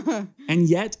 And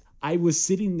yet I was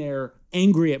sitting there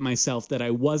angry at myself that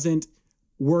I wasn't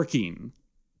working.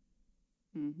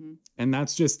 And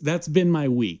that's been my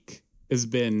week, has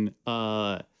been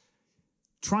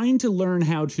trying to learn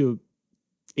how to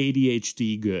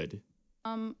ADHD good.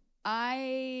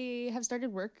 I have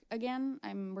started work again.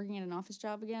 I'm working at an office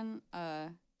job again.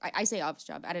 I say office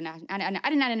job at an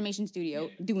animation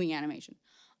studio doing animation.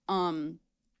 I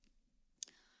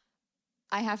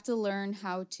have to learn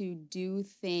how to do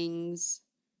things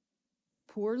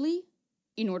poorly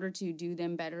in order to do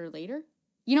them better later.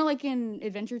 Like in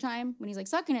Adventure Time, when he's like,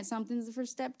 sucking at something is the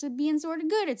first step to being sort of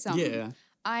good at something. Yeah.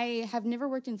 I have never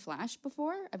worked in Flash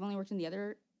before. I've only worked in the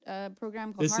other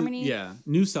program called Harmony.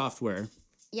 New software.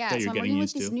 Yeah, so I'm working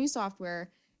with this new software,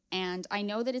 and I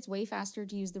know that it's way faster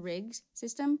to use the rigs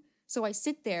system. So I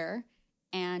sit there,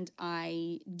 and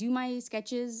I do my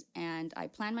sketches, and I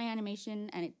plan my animation,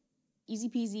 and it's easy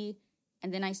peasy,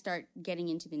 and then I start getting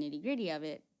into the nitty-gritty of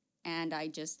it, and I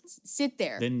just sit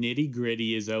there. The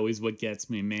nitty-gritty is always what gets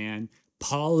me, man.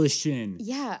 Polishing.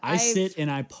 Yeah. I sit and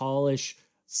I polish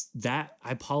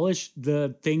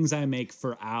the things I make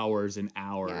for hours and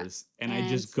hours. Yeah. And I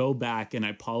just go back and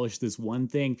I polish this one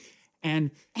thing.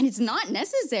 And it's not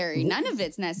necessary. None of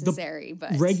it's necessary.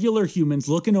 But regular humans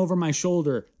looking over my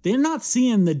shoulder, they're not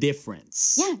seeing the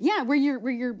difference. Yeah. Where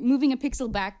you're moving a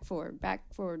pixel back forward.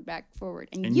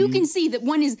 And you can see that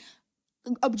one is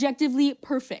objectively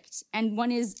perfect and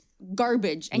one is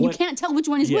garbage, and What- you can't tell which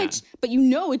one is Yeah. which, but you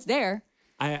know it's there.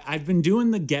 I've been doing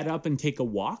the get up and take a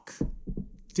walk,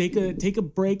 take a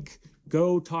break,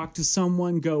 go talk to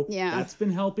someone, go. Yeah. That's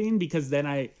been helping because then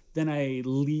I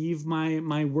leave my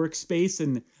workspace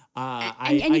and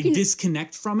I you can-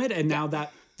 disconnect from it, and now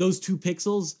that those 2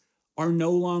 pixels are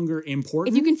no longer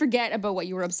important. If you can forget about what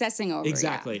you were obsessing over.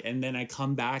 Exactly. And then I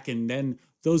come back and then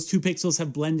those 2 pixels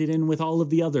have blended in with all of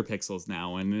the other pixels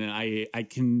now, and I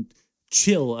can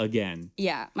chill again.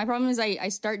 Yeah. My problem is I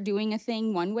start doing a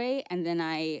thing one way and then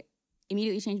I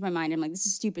immediately change my mind. I'm like, this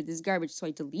is stupid, this is garbage. So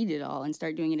I delete it all and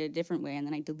start doing it a different way. And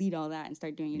then I delete all that and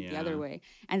start doing it the other way.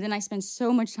 And then I spend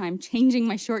so much time changing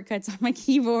my shortcuts on my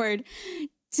keyboard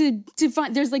to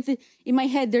find, there's like in my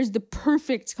head, there's the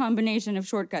perfect combination of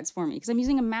shortcuts for me. Because I'm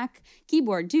using a Mac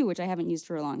keyboard too, which I haven't used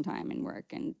for a long time in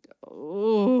work. And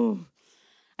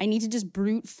I need to just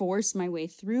brute force my way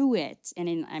through it.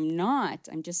 And I'm not.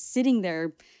 I'm just sitting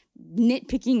there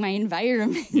nitpicking my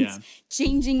environment,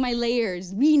 changing my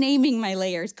layers, renaming my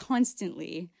layers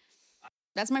constantly.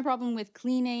 That's my problem with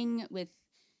cleaning, with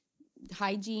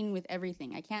hygiene, with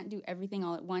everything. I can't do everything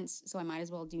all at once, so I might as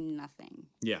well do nothing.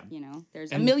 Yeah. You know,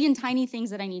 there's a million tiny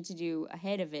things that I need to do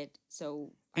ahead of it.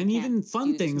 So And even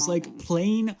fun things like things.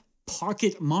 playing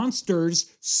Pocket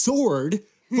Monsters Sword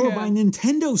for my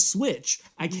Nintendo Switch.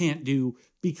 I can't do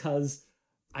because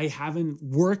I haven't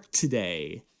worked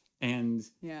today. And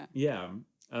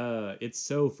it's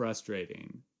so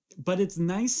frustrating. But it's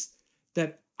nice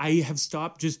that I have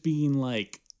stopped just being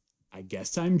like, I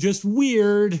guess I'm just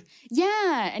weird.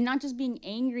 Yeah, and not just being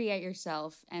angry at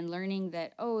yourself and learning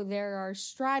that, there are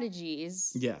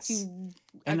strategies. Yes.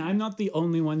 And I'm not the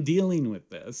only one dealing with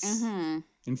this.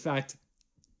 In fact,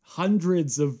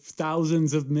 hundreds of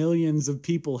thousands of millions of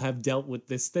people have dealt with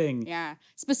this thing. Yeah.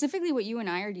 Specifically, what you and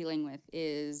I are dealing with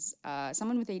is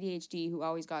someone with ADHD who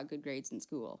always got good grades in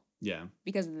school. Yeah.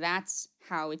 Because that's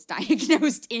how it's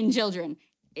diagnosed in children.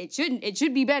 It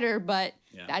should be better, but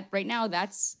that right now,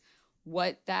 that's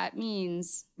what that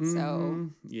means. So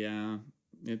yeah,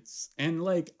 and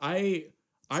like I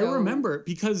remember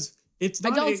because it's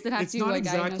not adults that have it's to not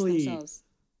diagnose exactly themselves.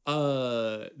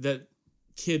 That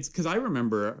kids, because I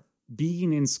remember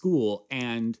being in school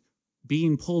and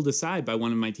being pulled aside by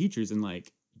one of my teachers and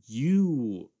like,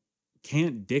 you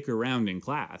can't dick around in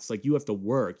class, like you have to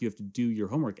work, you have to do your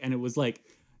homework. And it was like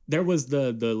there was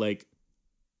the like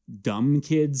dumb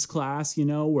kids class, you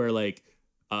know, where like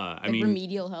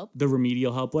remedial help. The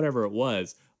remedial help, whatever it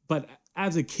was. But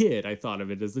as a kid, I thought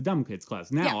of it as the dumb kids class.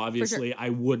 Now, obviously, I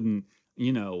wouldn't,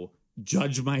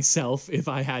 judge myself if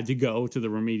I had to go to the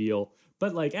remedial.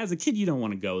 But like as a kid, you don't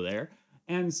want to go there.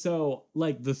 And so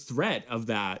like the threat of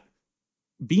that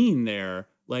being there,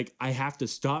 like I have to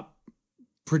stop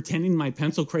pretending my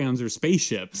pencil crayons are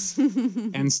spaceships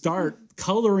and start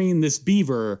coloring this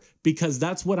beaver because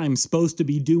that's what I'm supposed to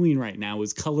be doing right now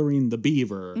is coloring the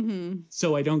beaver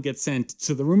so I don't get sent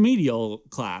to the remedial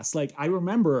class. Like I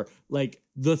remember like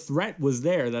the threat was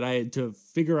there that I had to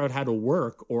figure out how to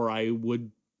work or I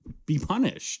would be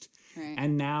punished. Right.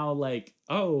 And now like,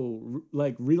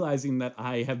 realizing that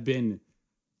I have been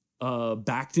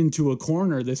backed into a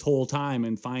corner this whole time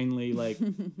and finally like,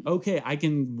 okay, I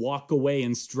can walk away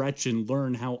and stretch and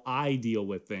learn how I deal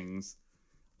with things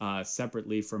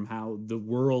separately from how the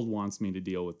world wants me to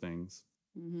deal with things.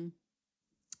 You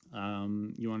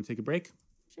want to take a break?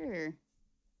 Sure.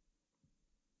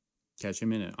 Catch you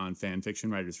in a minute on Fan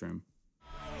Fiction Writers Room.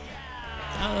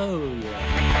 Oh,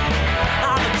 yeah.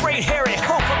 I'm a great hairy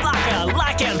hope, I'm like a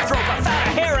lycanthrope. I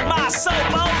found a hair in my soap,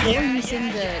 oh Or yeah. you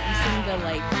sing the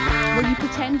like, where you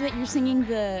pretend that you're singing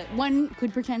one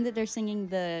could pretend that they're singing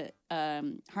the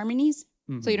harmonies,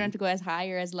 so you don't have to go as high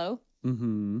or as low.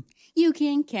 Mm-hmm. You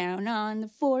can count on the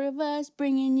 4 of us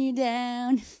bringing you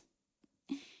down.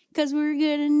 'Cause we're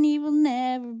good and evil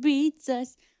never beats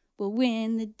us. We'll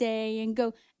win the day and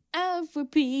go out for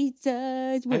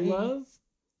pizzas. I love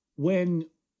when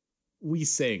we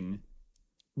sing,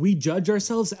 we judge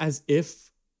ourselves as if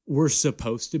we're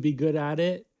supposed to be good at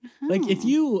it. Like if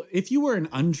you were an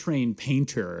untrained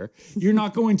painter, you're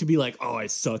not going to be like, oh, I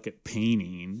suck at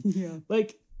painting. Yeah.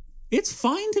 Like it's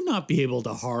fine to not be able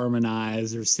to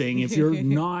harmonize or sing if you're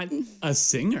not a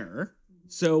singer.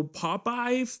 So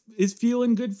Popeye is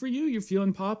feeling good for you. You're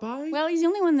feeling Popeye? Well, he's the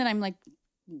only one that I'm like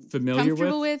familiar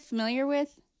with.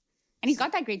 And he's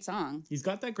got that great song. He's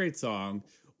got that great song.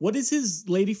 What is his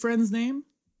lady friend's name?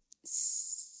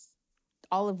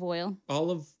 Olive Oil.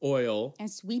 Olive Oil.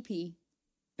 And Sweepy.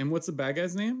 And what's the bad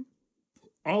guy's name?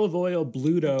 Olive Oil,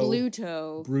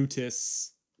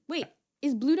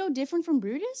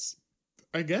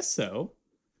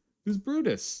 Who's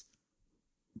Brutus?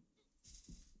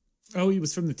 Oh, he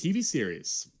was from the TV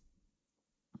series.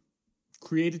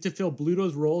 Created to fill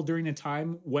Bluto's role during a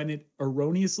time when it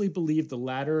erroneously believed the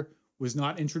latter was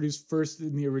not introduced first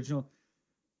in the original.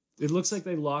 It looks like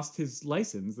they lost his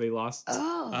license. They lost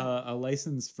a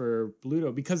license for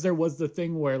Bluto because there was the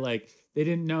thing where like they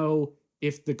didn't know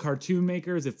if the cartoon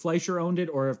makers, if Fleischer owned it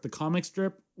or if the comic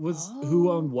strip was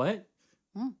who owned what.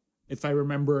 Oh. If I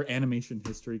remember animation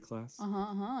history class.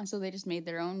 So they just made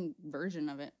their own version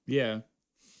of it. Yeah.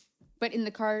 But in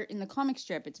the comic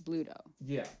strip, it's Bluto.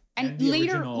 Yeah. And the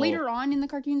later on in the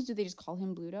cartoons, do they just call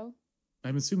him Bluto?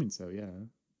 I'm assuming so, yeah.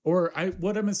 Or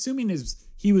what I'm assuming is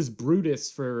he was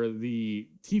Brutus for the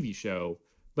TV show,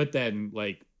 but then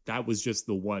like that was just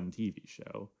the one TV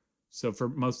show. So for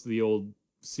most of the old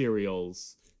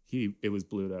serials, it was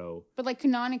Bluto. But like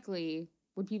canonically,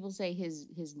 would people say his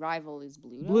rival is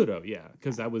Bluto? Bluto, yeah,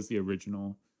 because that was the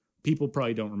original. People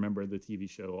probably don't remember the TV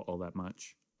show all that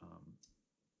much.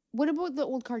 What about the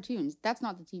old cartoons? That's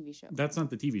not the TV show. That's not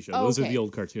the TV show. Oh, Those are okay. the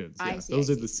old cartoons. Yeah. I see. Those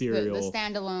I are see. the serial. The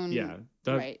standalone. Yeah.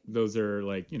 Right. Those are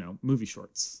like, movie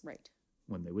shorts. Right.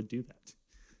 When they would do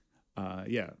that.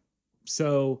 Yeah.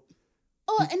 So.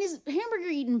 Oh, and his hamburger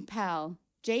eating pal,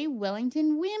 Jay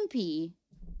Wellington Wimpy.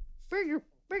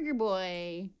 Burger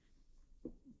boy.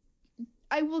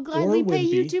 I will gladly pay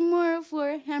you Wimpy. tomorrow for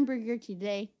a hamburger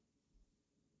today.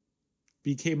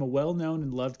 Became a well-known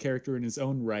and loved character in his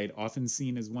own right, often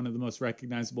seen as one of the most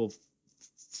recognizable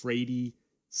Frady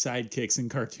sidekicks in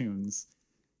cartoons.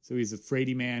 So he's a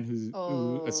Frady man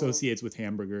who associates with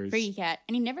hamburgers. Free cat.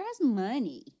 And he never has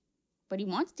money. But he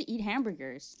wants to eat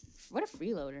hamburgers. What a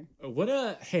freeloader.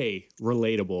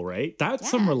 Relatable, right? That's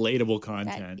some Yeah, relatable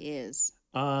content. That is.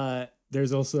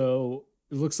 There's also,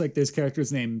 it looks like there's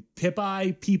characters named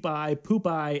Pip-Eye, Peep-Eye,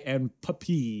 Poop-Eye, and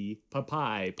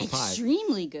Papai.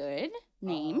 Extremely good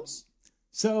names.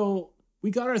 So we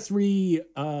got our three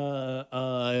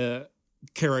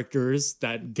characters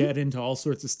that get into all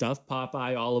sorts of stuff: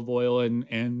 Popeye, Olive Oil,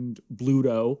 and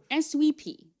Bluto, And Sweet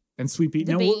Pea. and Sweet Pea.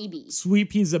 The baby. Sweet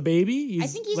Pea's a baby. He's I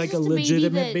think he's like just a a baby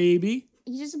legitimate that- baby.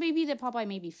 He's just a baby that Popeye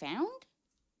maybe found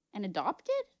and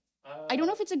adopted. I don't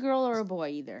know if it's a girl or a boy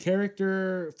either.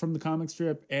 Character from the comic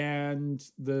strip and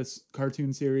this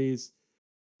cartoon series.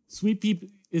 Sweet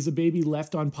Pea is a baby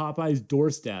left on Popeye's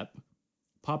doorstep.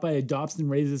 Popeye adopts and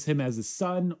raises him as a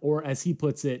son, or as he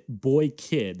puts it, boy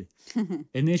kid.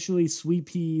 Initially, Sweet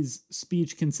Pea's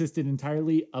speech consisted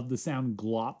entirely of the sound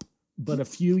glop, but a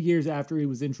few years after he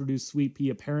was introduced, Sweet Pea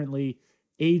apparently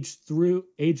aged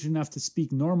enough to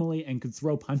speak normally and could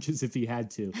throw punches if he had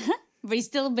to. But he's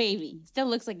still a baby. Still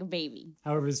looks like a baby.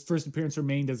 However, his first appearance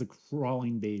remained as a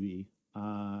crawling baby.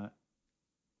 And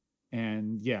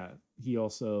yeah, he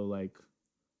also like...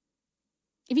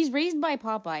 If he's raised by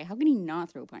Popeye, how can he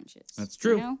not throw punches? That's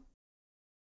true. You know?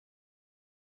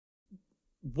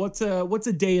 What's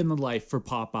a day in the life for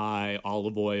Popeye,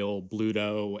 Olive Oil,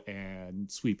 Bluto,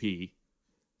 and Sweet Pea?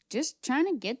 Just trying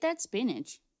to get that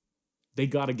spinach. They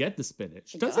gotta get the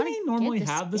spinach. They Doesn't gotta he normally get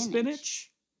the have the spinach.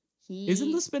 spinach? He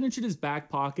Isn't the spinach in his back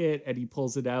pocket and he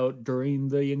pulls it out during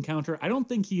the encounter? I don't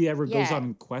think he ever goes Yeah.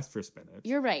 on a quest for spinach.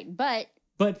 You're right, but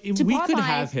But To we could Popeye,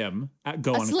 have him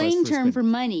go a on a slang quest for term spinach. for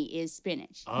money is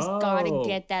spinach. He's gotta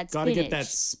get that spinach. Gotta get that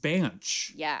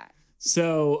spanch. Yeah.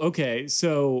 So, okay,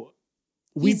 so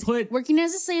we He's put... working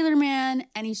as a sailor man,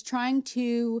 and he's trying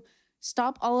to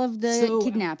stop all of the So,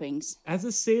 kidnappings. As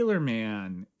a sailor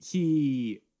man,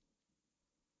 he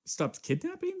stops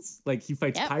kidnappings? Like he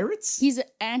fights Yep. pirates? He's an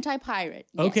anti-pirate.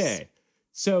 Yes. Okay.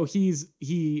 So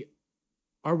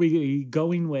are we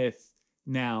going with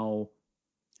now?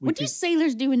 What do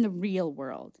sailors do in the real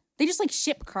world? They just like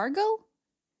ship cargo?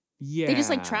 Yeah. They just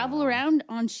like travel around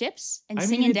on ships and I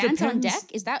sing mean, and it dance on depends-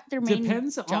 deck? Is that their main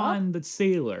Depends job? on the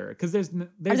sailor, because there's Are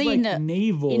like they in the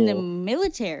naval in the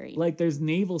military? like there's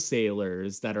naval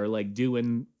sailors that are like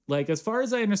doing like, as far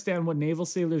as I understand, what naval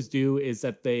sailors do is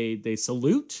that they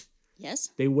salute, Yes.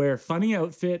 they wear funny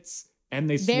outfits, and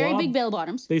they Very swab, big bell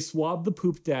bottoms. they swab the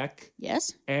poop deck.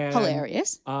 Yes. And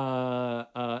Hilarious.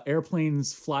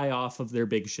 Airplanes fly off of their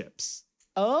big ships.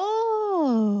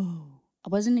 Oh. I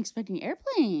wasn't expecting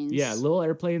airplanes. Yeah, little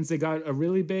airplanes. They got a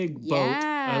really big boat, like a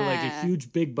Yeah.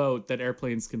 huge big boat that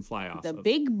airplanes can fly off The of.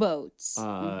 big boats.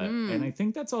 And I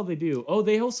think that's all they do. Oh,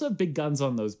 they also have big guns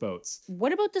on those boats.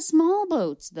 What about the small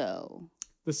boats, though?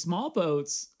 The small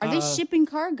boats Are they shipping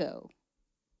cargo?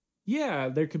 Yeah,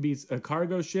 there could be a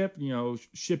cargo ship,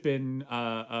 shipping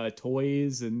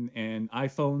toys and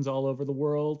iPhones all over the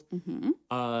world.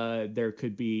 Mm-hmm. There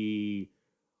could be,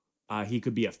 he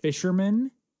could be a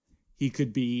fisherman. He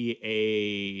could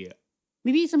be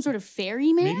Maybe some sort of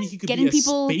ferryman? Maybe he could getting be a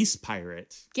people, space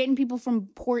pirate. Getting people from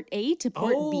port A to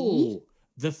port B?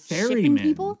 The Shipping ferryman.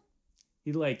 people?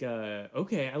 He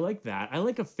okay, I like that. I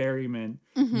like a ferryman.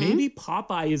 Mhm. Maybe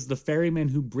Popeye is the ferryman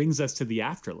who brings us to the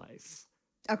afterlife.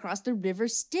 Across the river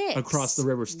Styx. Across the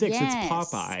river Styx. Yes. It's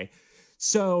Popeye.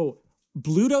 So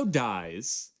Bluto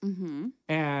dies, Mm-hmm.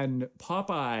 and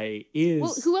Popeye is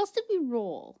Well, who else did we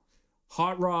roll?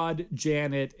 Hot Rod,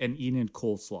 Janet, and Enid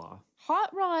Coleslaw.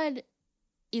 Hot Rod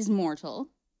is mortal,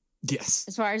 Yes.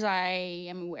 as far as I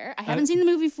am aware. I haven't seen the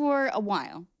movie for a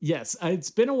while. Yes. It's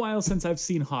been a while since I've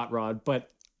seen Hot Rod, but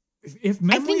if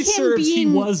memory think him serves, he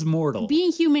being- was mortal.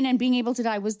 Being human and being able to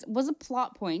die was a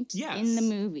plot point Yes. in the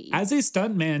movie. As a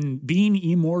stuntman, being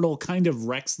immortal kind of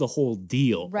wrecks the whole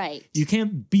deal. Right. You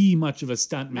can't be much of a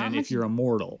stuntman Not if much- you're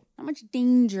immortal. Not much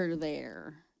danger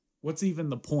there. What's even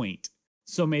the point?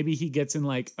 So maybe he gets in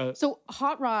like a So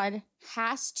Hot Rod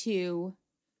has to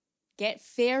get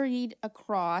ferried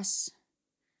across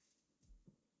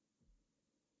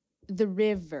the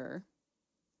river.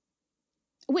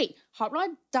 Wait, Hot Rod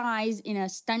dies in a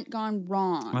stunt gone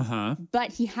wrong. uh-huh.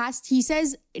 But he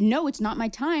says, no, it's not my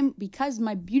time because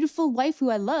my beautiful wife who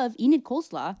I love, Enid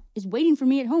Coleslaw, is waiting for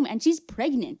me at home and she's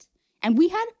pregnant. And we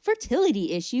had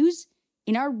fertility issues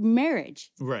in our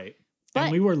marriage. Right. But-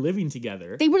 and we were living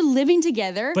together. They were living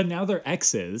together. But now they're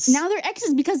exes. Now they're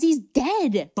exes because he's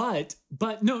dead. But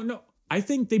no. I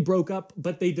think they broke up,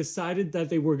 but they decided that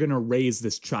they were going to raise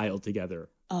this child together.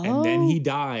 And then he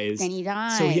dies. Then he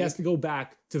dies. So he has to go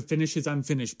back to finish his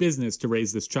unfinished business to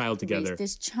raise this child together. Raise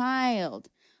this child.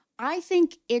 I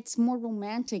think it's more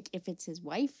romantic if it's his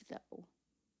wife, though.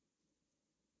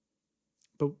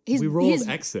 But His- we rolled his-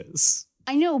 exes.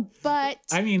 I know, but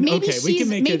I mean, maybe okay, we can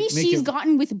make maybe it- make she's it-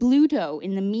 gotten with Bluto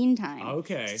in the meantime.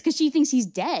 Okay. because she thinks he's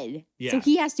dead. Yeah. So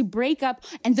he has to break up,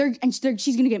 and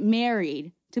she's gonna get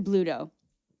married to Bluto.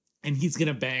 And he's going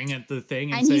to bang at the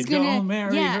thing and, And say, he's gonna- don't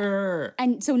marry yeah. her.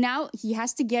 And so now he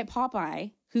has to get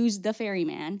Popeye, who's the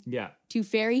ferryman, Yeah. to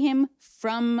ferry him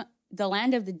from the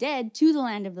land of the dead to the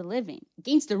land of the living,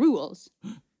 against the rules.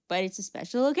 But it's a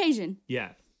special occasion.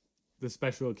 Yeah. The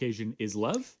special occasion is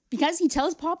love. Because he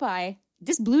tells Popeye,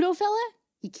 this Bluto fella,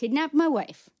 he kidnapped my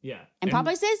wife. Yeah. And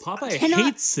Popeye says, Popeye "Cannot-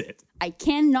 hates it. I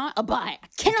cannot abide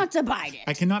it.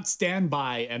 I cannot stand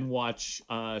by and watch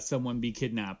someone be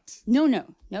kidnapped.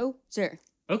 No, sir.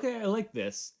 Okay, I like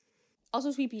this. Also,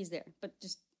 Sweet Pea is there, but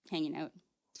just hanging out.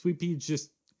 Sweet Pea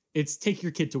it's take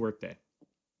your kid to work day.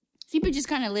 Sweet Pea just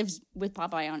kind of lives with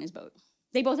Popeye on his boat.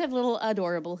 They both have little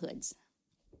adorable hoods.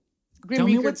 Grim Tell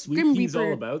me Reaper- what Sweet Grim Pea's all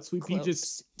Reaper about. Sweet Pea cloaks.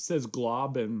 just says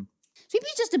glob and Sweet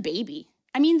Pea's just a baby.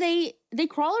 I mean, they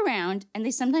crawl around and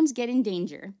they sometimes get in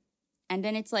danger. And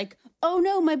then it's like, oh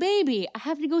no, my baby, I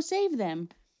have to go save them.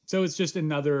 so it's just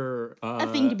another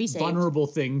thing to be saved. vulnerable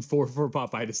thing for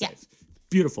Popeye to save.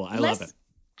 Beautiful. I love it.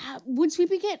 Would Sweet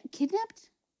Pea get kidnapped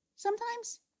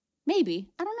sometimes? Maybe.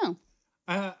 I don't know.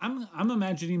 I'm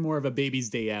imagining more of a baby's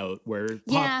day out where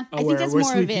Yeah, I think where that's more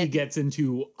Sweet of Pea it. gets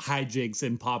into hijinks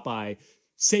and Popeye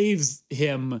saves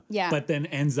him, Yeah. but then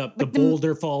ends up the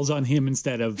boulder falls on him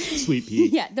instead of Sweet Pea.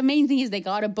 Yeah, the main thing is they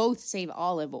gotta both save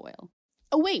olive oil.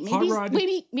 Oh wait, Hot Rod-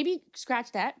 maybe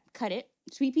scratch that, cut it.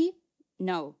 Sweet Pea?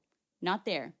 No, not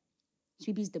there.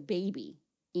 Sweet Pea's the baby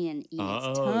in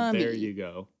Enid's tummy. There you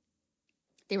go.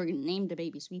 They were gonna name the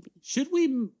baby Sweet Pea. Should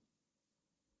we?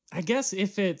 I guess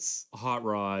if it's Hot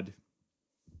Rod,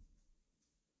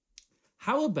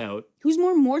 how about Who's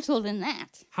more mortal than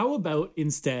that?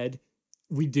 instead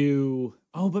we do?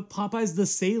 Oh, but Popeye's the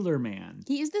sailor man.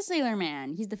 He is the sailor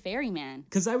man. He's the ferryman.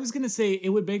 Because I was gonna say it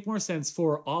would make more sense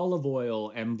for Olive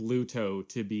Oil and Bluto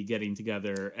to be getting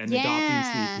together and Yeah.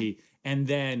 adopting Sweet Pea, and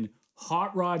then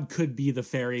Hot Rod could be the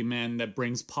ferryman that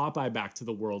brings Popeye back to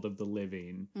the world of the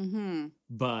living. Mm-hmm.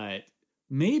 But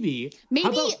maybe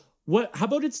Maybe- how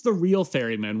about it's the real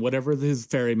ferryman, whatever his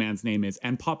ferryman's name is,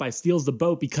 and Popeye steals the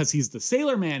boat because he's the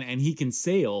sailor man and he can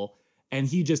sail, and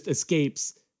he just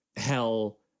escapes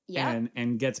hell Yeah.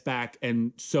 and gets back,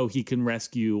 and so he can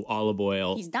rescue Olive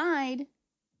Oil, He's died.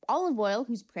 Olive Oil,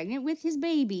 who's pregnant with his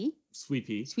baby, Sweet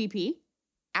Pea. Sweet Pea,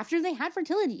 after they had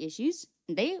fertility issues,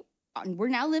 they were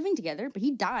now living together, but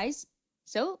he dies.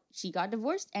 So she got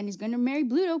divorced and is going to marry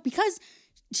Bluto because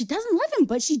she doesn't love him,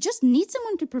 but she just needs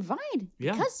someone to provide.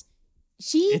 Yeah. Because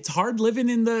It's hard living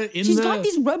she's got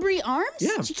these rubbery arms.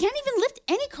 Yeah. She can't even lift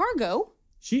any cargo.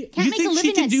 You can't make a think she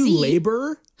living can at do sea.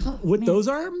 labor Oh, with man. those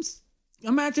arms?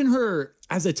 Imagine her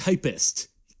as a typist.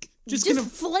 Just gonna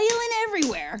flailing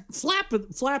everywhere.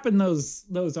 flapping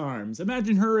those arms.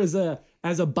 Imagine her as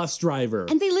a bus driver.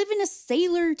 And they live in a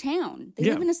sailor town. They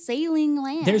Yeah. live in a sailing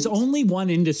land. There's only one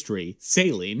industry,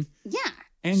 sailing. Yeah.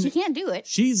 And she can't do it.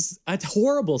 she's a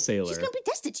horrible sailor. She's going to be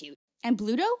destitute. And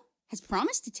Bluto has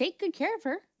promised to take good care of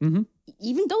her, Mhm.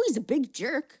 even though he's a big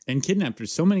jerk. And kidnapped her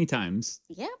so many times.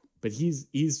 Yep. But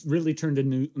he's really turned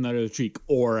another cheek.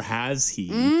 Or has he?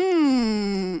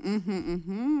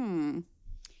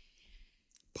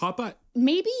 Popeye.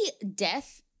 Maybe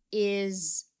Death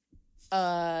is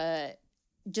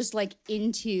just like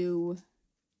into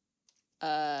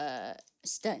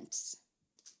stunts.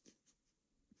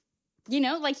 You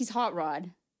know, like he's Hot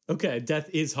Rod. Okay, Death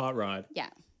is Hot Rod. Yeah.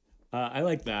 I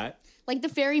like that. Like the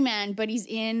ferryman, but he's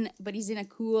in a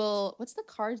cool, what's the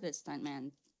car that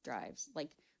Stuntman drives?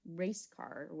 Like race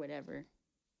car or whatever.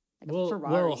 Like a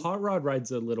Ferrari. Well, Hot Rod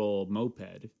rides a little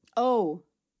moped. Oh.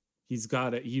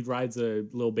 He rides a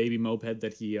little baby moped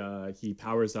that he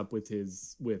powers up with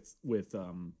his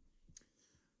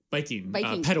biking.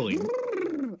 Pedaling.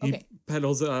 Okay. He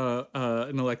pedals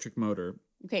an electric motor.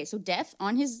 Okay, so Death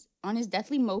on his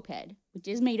deathly moped, which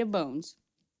is made of bones,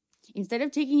 instead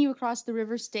of taking you across the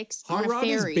river Styx Hot on a Rod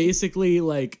ferry. is basically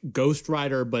like Ghost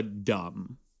Rider but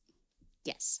dumb.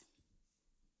 Yes.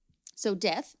 So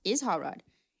Death is Hot Rod,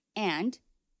 and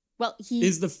well,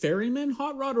 Is the ferryman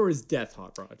Hot Rod or is Death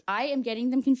Hot Rod? I am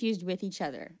getting them confused with each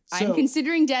other. I'm So-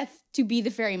 considering Death to be the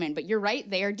ferryman, but you're right;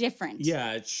 they are different.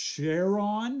 Yeah,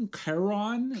 Chiron.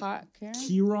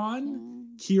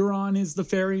 Chiron is the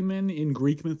ferryman in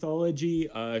Greek mythology.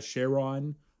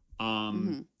 Chiron.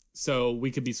 So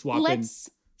we could be swapping. Let's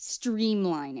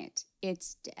streamline it.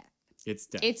 It's Death. It's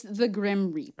Death. It's the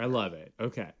Grim Reaper. I love it.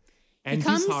 Okay. And He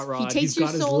comes, he's Hot Rod. he takes He's your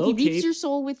got his soul, he little reaps cape. your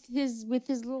soul with his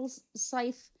little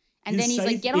scythe, and His then he's like,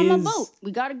 scythe "Get on my is- boat.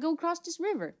 We got to go across this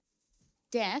river."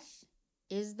 Death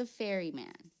is the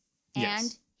ferryman, and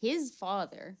Yes. his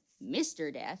father,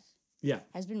 Mr. Death, Yeah.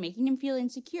 has been making him feel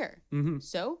insecure. Mm-hmm.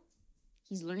 So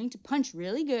he's learning to punch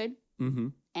really good Mm-hmm.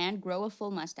 and grow a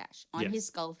full mustache on Yes. his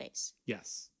skull face.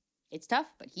 Yes. It's tough,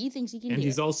 but he thinks he can And do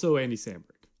he's it. also Andy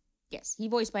Samberg. Yes, he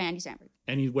voiced by Andy Samberg.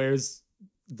 And he wears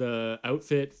the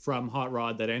outfit from Hot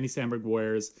Rod that Andy Samberg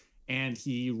wears, and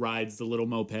he rides the little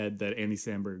moped that Andy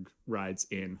Samberg rides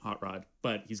in Hot Rod,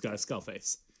 but he's got a skull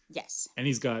face. Yes. And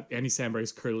he's got Andy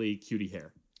Samberg's curly cutie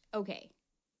hair. Okay.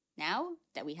 Now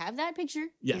that we have that picture in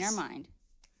Yes. our mind.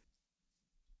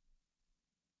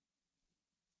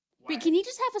 Wait, can he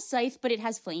just have a scythe, but it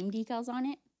has flame decals on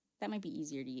it? That might be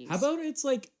easier to use. How about it's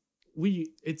like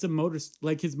it's a motor,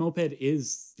 like his moped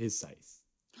is his scythe.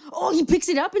 Oh, he picks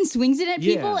it up and swings it at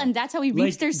people, Yeah. and that's how he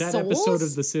reaps Like their that souls? episode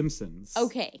of The Simpsons.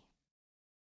 Okay.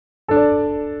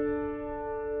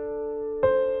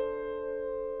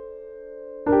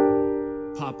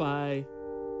 Popeye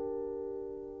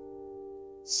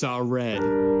saw red,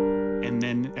 and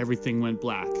then everything went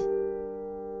black.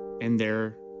 And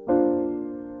there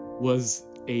was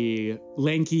a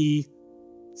lanky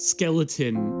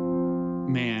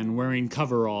skeleton man wearing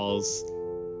coveralls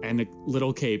and a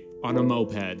little cape on a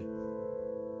moped.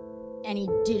 And he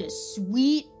did a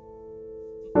sweet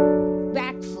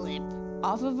backflip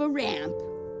off of a ramp.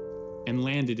 And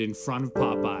landed in front of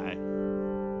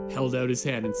Popeye, held out his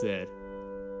hand and said,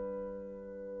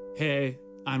 "Hey,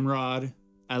 I'm Rod.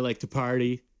 I like to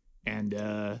party, and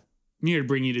I'm here to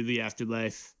bring you to the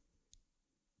afterlife."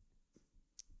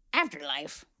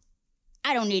 Afterlife.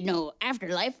 I don't need no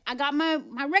afterlife. I got my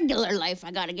regular life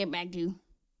I gotta get back to.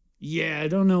 Yeah, I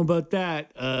don't know about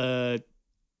that.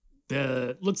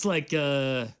 Looks like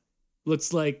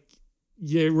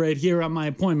you're right here on my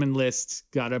appointment list.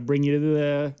 Gotta bring you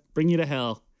to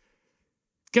hell.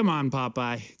 Come on,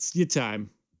 Popeye. It's your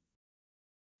time.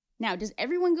 Now, does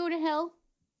everyone go to hell?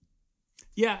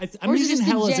 Yeah, I'm Or is it using just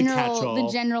hell the as a general, catch-all.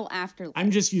 the general afterlife? I'm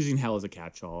just using hell as a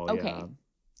catch-all. Okay. Yeah.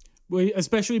 Well,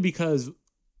 especially because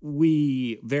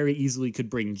we very easily could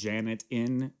bring Janet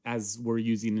in as we're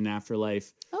using an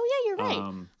afterlife. Oh, yeah, you're right.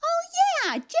 Um, Oh,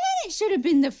 yeah, Janet should have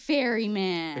been the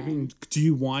ferryman. I mean, do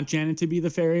you want Janet to be the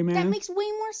ferryman? that makes way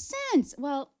more sense.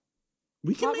 Well,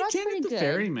 We can Hot make Rod's Janet pretty the good.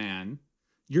 ferryman.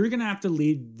 You're gonna have to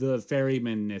lead the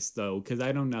ferrymanness though, because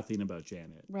I know nothing about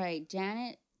Janet. right,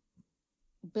 Janet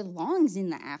belongs in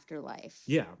the afterlife.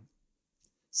 Yeah.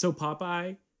 So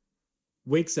Popeye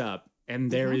wakes up, and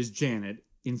there is Janet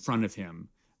in front of him,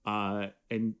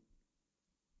 and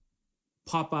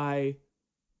Popeye.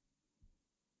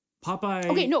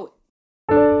 Okay, no.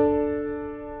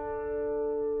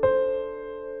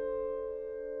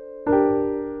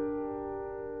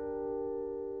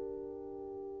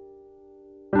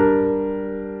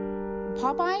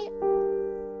 Popeye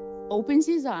opens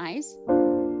his eyes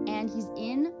and he's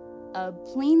in a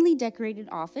plainly decorated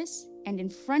office, and in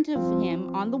front of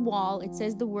him on the wall it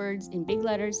says the words in big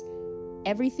letters,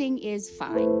 "Everything is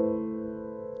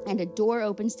fine." and a door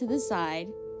opens to the side,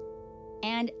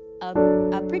 and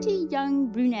a pretty young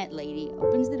brunette lady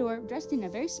opens the door, dressed in a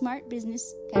very smart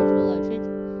business casual outfit,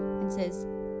 and says,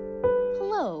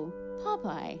 "Hello,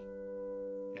 Popeye.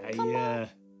 Come on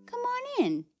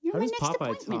in. You're How my does next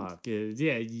Popeye appointment." talk?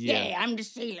 Yeah. I'm the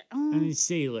sailor. I'm a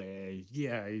sailor.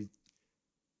 Yeah.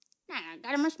 I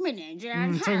got him a spinach.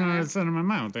 I'm taking I'm it out of my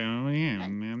mouth. Yeah.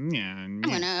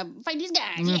 gonna fight these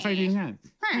guys. I'm gonna fight these guys.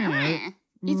 Yeah.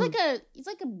 He's like a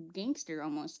gangster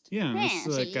almost. Yeah, it's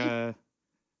like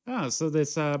so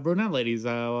this brunette lady's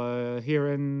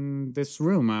here in this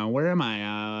room. Where am I?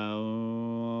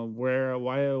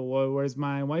 Where's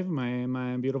my wife and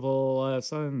my beautiful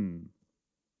son?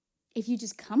 If you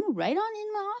just come right on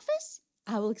in my office,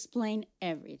 I will explain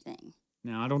everything.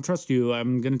 Now, I don't trust you.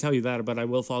 I'm going to tell you that, but I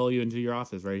will follow you into your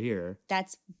office right here.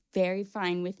 That's very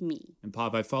fine with me. And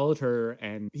Popeye followed her,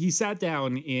 and he sat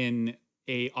down in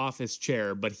a office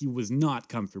chair, but he was not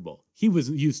comfortable. He was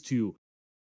used to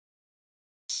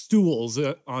stools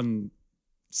on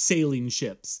sailing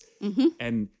ships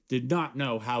and did not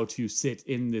know how to sit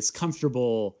in this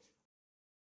comfortable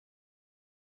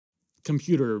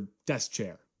computer desk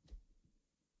chair.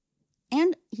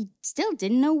 And he still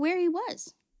didn't know where he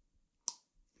was.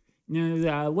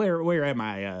 Where am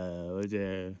I?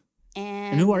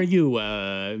 And who are you?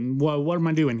 What am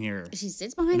I doing here? She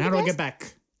sits behind and the how desk. do I get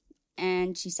back?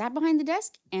 And she sat behind the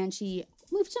desk and she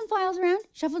moved some files around,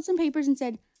 shuffled some papers, and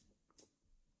said,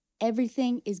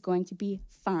 "Everything is going to be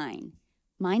fine.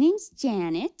 My name's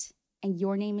Janet, and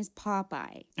your name is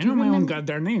Popeye. I know my own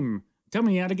goddamn name. Tell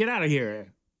me how to get out of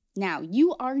here." Now,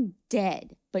 you are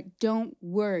dead, but don't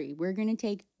worry. We're going to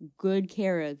take good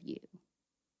care of you.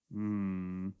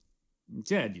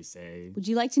 Dead, you say? Would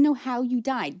you like to know how you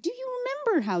died? Do you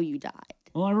remember how you died?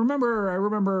 Well, I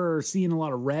remember seeing a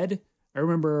lot of red. I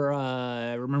remember.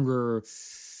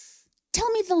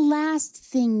 Tell me the last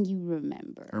thing you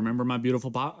remember. I remember my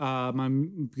beautiful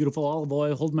olive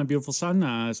oil holding my beautiful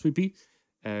son, Sweet Pea,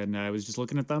 and I was just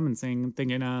looking at them and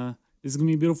thinking, this is gonna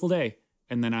be a beautiful day.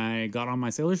 And then I got on my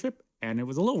sailor ship, and it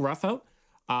was a little rough out,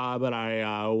 but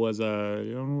I was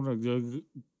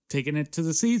taking it to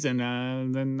the seas, and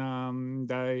then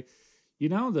the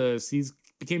seas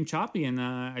became choppy, and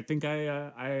I think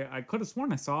I could have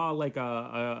sworn I saw like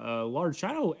a large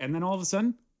shadow, and then all of a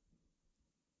sudden,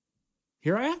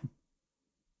 here I am.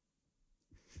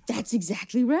 That's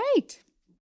exactly right.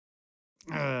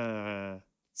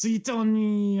 So you're telling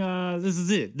me this is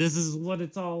it? This is what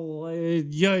it's all?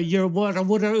 You're what?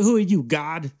 Who are you,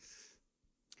 God?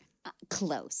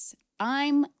 Close.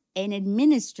 I'm an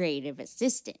administrative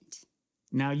assistant.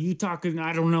 Now you talking?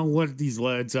 I don't know what these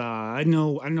words are. I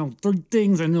know 3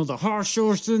 things. I know the horse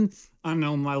sourcing. I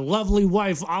know my lovely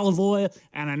wife, Olive Oil,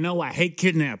 and I know I hate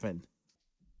kidnapping.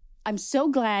 I'm so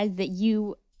glad that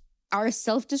you are a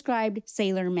self-described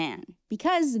sailor man,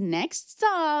 because next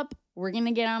stop, we're going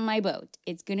to get on my boat.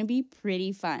 It's going to be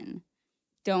pretty fun.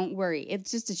 Don't worry.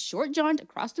 It's just a short jaunt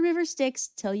across the river Styx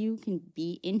till you can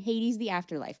be in Hades, the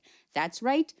afterlife. That's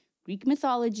right. Greek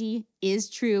mythology is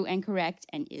true and correct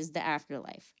and is the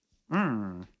afterlife.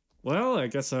 Well, I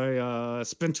guess I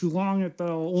spent too long at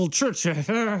the old church.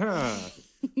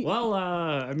 Well,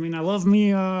 I love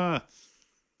me a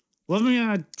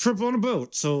trip on a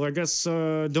boat, so I guess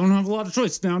don't have a lot of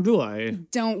choice now, do I?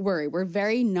 Don't worry, we're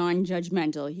very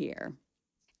non-judgmental here.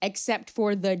 Except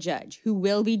for the judge, who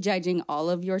will be judging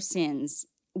all of your sins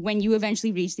when you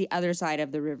eventually reach the other side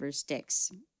of the river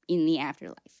Styx in the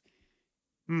afterlife.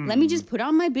 Let me just put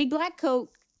on my big black coat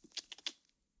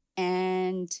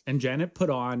and Janet put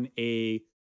on a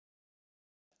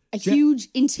huge,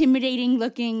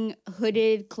 intimidating-looking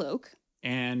hooded cloak.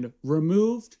 And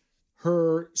removed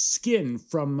her skin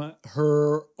from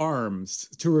her arms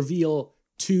to reveal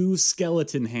 2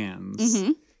 skeleton hands.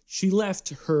 She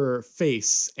left her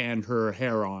face and her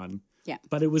hair on. Yeah.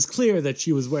 But it was clear that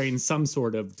she was wearing some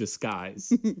sort of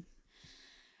disguise.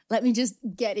 Let me just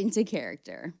get into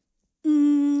character.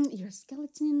 You're a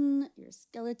skeleton. You're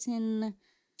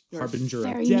Harbinger a of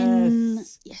ferryman.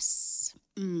 death. Yes.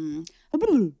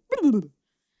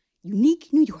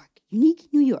 Unique New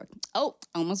York. Oh,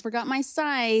 almost forgot my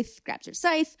scythe. Grabs her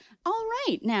scythe. All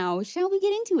right, now, shall we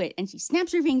get into it? And she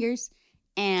snaps her fingers,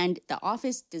 and the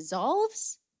office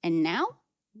dissolves, and now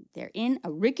they're in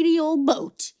a rickety old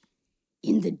boat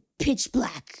in the pitch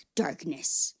black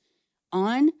darkness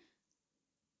on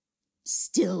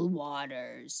still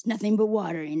waters. Nothing but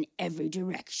water in every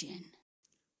direction.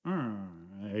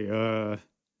 You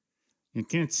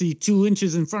can't see 2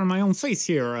 inches in front of my own face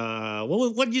here.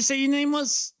 What did you say your name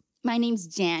was? My name's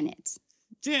Janet.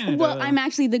 Janet. Well, I'm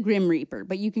actually the Grim Reaper,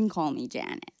 but you can call me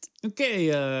Janet. Okay,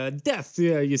 Death,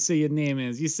 you say your name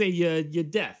is. You say you're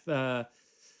Death. I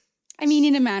mean,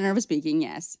 in a manner of speaking,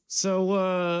 yes.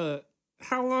 So,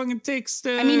 how long it takes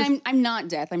to... I mean, I'm not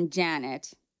Death, I'm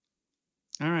Janet.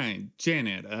 All right,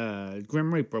 Janet,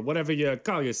 Grim Reaper, whatever you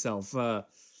call yourself. How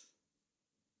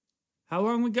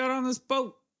long we got on this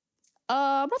boat?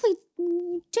 Roughly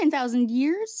 10,000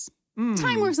 years. Hmm.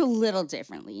 Time works a little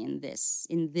differently in this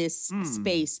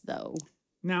space, though.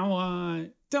 Now,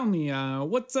 tell me,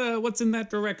 what's in that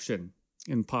direction?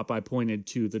 And Popeye pointed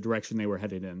to the direction they were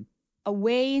headed in.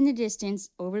 Away in the distance,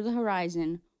 over the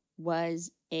horizon,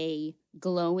 was a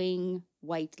glowing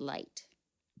white light.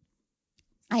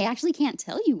 I actually can't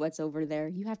tell you what's over there.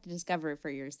 You have to discover it for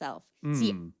yourself.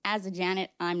 See, as a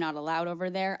Janet, I'm not allowed over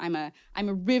there. I'm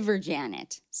a river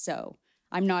Janet, so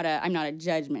I'm not a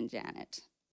judgment Janet.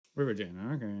 River Janet,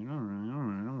 okay, all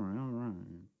right.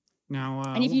 Now,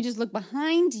 And if you just look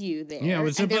behind you there, yeah, I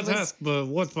was and about to ask, but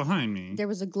what's behind me? there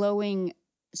was a glowing,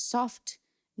 soft,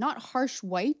 not harsh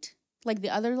white like the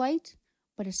other light,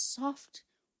 but a soft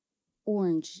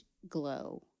orange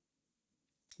glow.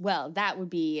 Well, that would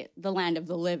be the land of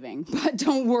the living. But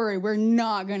don't worry, we're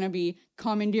not going to be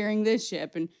commandeering this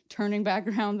ship and turning back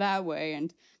around that way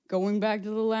and going back to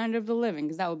the land of the living,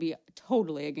 because that would be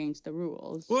totally against the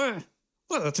rules. What?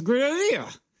 Well, that's a great idea.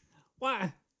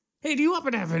 Why? Hey, do you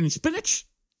happen to have any spinach?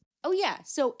 Oh, yeah.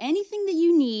 So anything that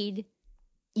you need,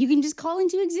 you can just call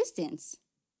into existence.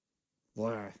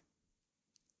 Why?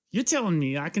 You're telling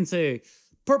me I can say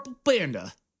purple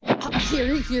panda?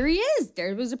 Here he is.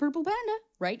 There was a purple panda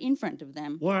right in front of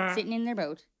them, What? sitting in their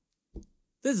boat.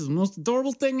 This is the most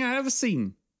adorable thing I ever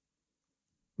seen.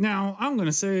 Now, I'm going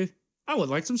to say I would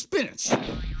like some spinach.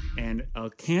 And a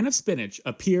can of spinach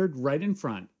appeared right in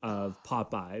front of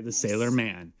Popeye, the sailor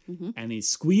man. And he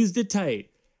squeezed it tight,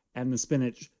 and the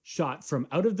spinach shot from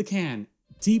out of the can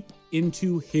deep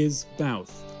into his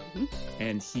mouth.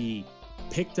 And he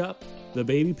picked up the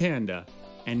baby panda,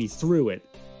 and he threw it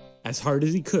as hard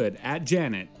as he could at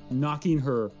Janet, knocking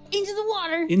her Into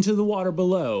the water.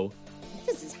 below.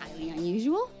 This is highly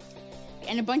unusual.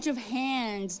 And a bunch of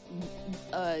hands,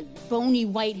 bony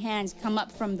white hands, come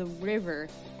up from the river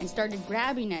and started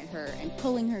grabbing at her and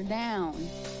pulling her down.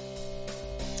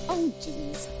 Oh,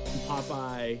 jeez.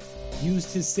 Popeye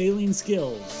used his sailing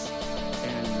skills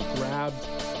and grabbed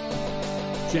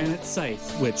Janet's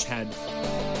scythe, which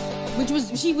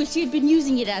she had been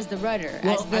using it as the rudder.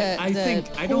 Well, as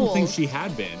I don't think she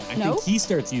had been. I No? think he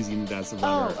starts using it as a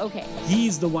rudder. Oh, okay.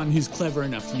 He's the one who's clever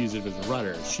enough to use it as a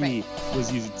rudder. She Right.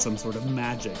 was using some sort of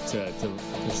magic to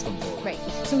push them forward. Right.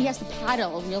 So he has to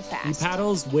paddle real He fast.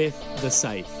 paddles with the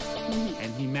scythe,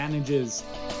 and he manages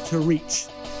to reach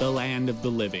the land of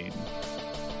the living.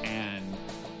 And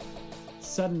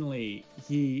suddenly,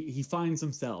 he finds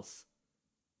himself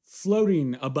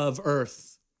floating above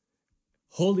Earth,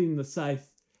 holding the scythe,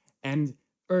 and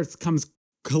Earth comes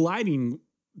colliding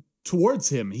towards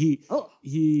him.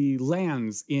 He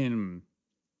lands in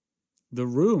the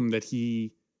room that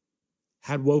he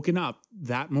had woken up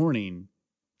that morning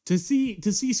to see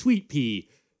Sweet Pea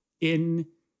in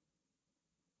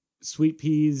Sweet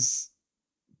Pea's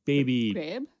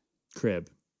baby crib.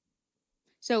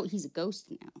 So he's a ghost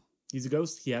now. He's a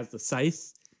ghost. He has the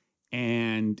scythe,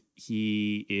 and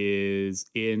he is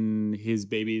in his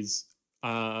baby's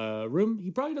room.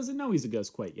 He probably doesn't know he's a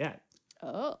ghost quite yet.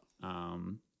 Oh.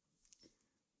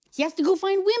 He has to go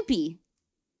find Wimpy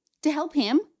to help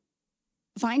him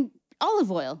find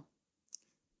olive oil.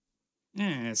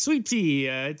 Sweet Pea,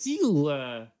 it's you.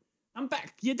 I'm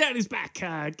back. Your daddy's back.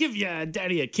 Give your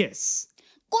daddy a kiss.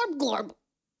 Glorb, glorb.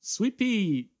 Sweet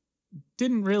Pea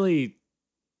didn't really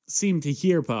seem to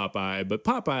hear Popeye, but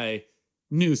Popeye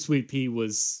knew Sweet Pea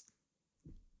was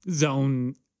his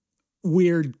own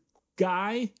weird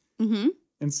guy. Mm-hmm.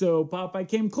 And so Popeye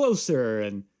came closer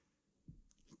and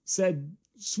said,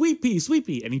 Sweet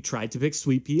Pea, and he tried to pick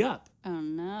Sweet Pea up. Oh,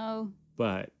 no.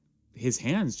 But his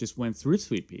hands just went through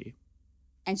Sweet Pea.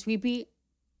 And Sweet Pea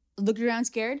looked around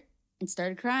scared and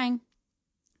started crying.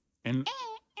 And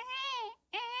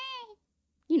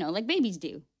you know, like babies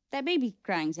do. That baby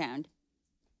crying sound.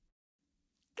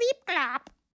 Bleep glop.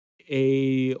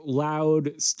 a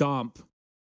loud stomp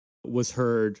was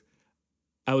heard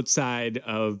outside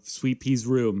of Sweet Pea's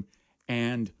room,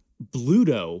 and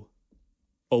Bluto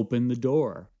opened the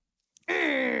door.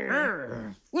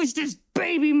 What's this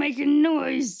baby making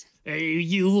noise? Hey,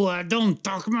 you don't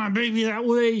talk to my baby that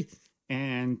way.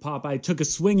 And Popeye took a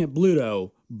swing at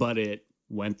Bluto, but it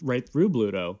went right through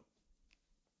Bluto.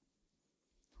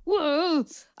 Whoa,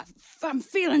 I'm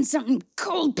feeling something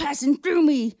cold passing through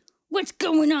me. What's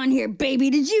going on here, baby?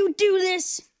 Did you do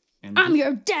this? And I'm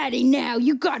your daddy now.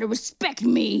 You gotta respect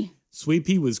me. Sweet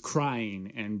Pea was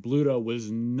crying, and Bluto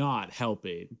was not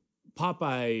helping.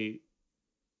 Popeye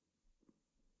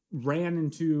ran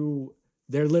into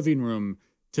their living room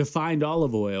to find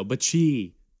Olive Oil, but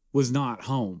she was not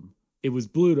home. It was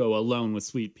Bluto alone with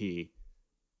Sweet Pea.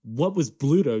 What was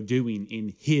Bluto doing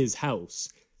in his house?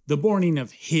 The morning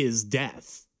of his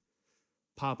death.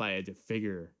 Popeye had to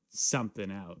figure something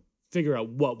out. Figure out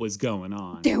what was going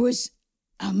on. There was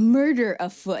a murder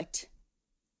afoot.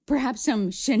 Perhaps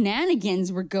some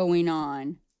shenanigans were going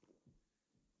on.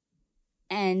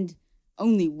 And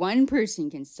only one person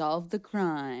can solve the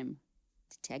crime.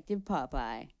 Detective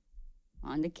Popeye.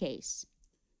 On the case.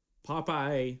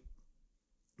 Popeye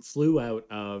flew out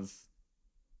of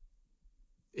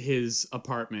his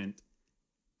apartment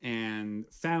and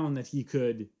found that he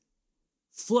could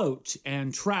float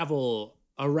and travel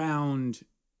around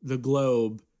the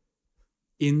globe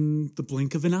in the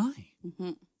blink of an eye.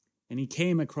 Mm-hmm. And he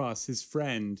came across his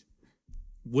friend,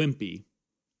 Wimpy.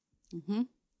 Mm-hmm.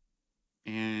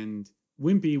 And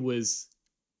Wimpy was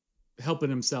helping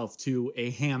himself to a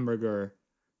hamburger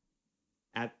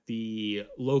at the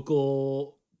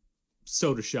local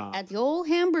soda shop. At the old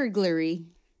hamburglery.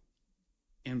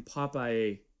 And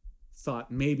Popeye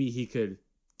thought maybe he could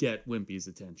get Wimpy's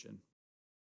attention.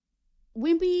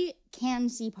 Wimpy can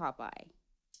see Popeye.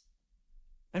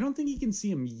 I don't think he can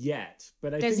see him yet,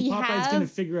 but I Does think he Popeye's have- going to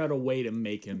figure out a way to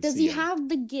make him Does see he him. have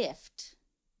the gift?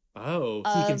 Oh,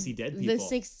 he can of see dead people. The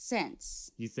sixth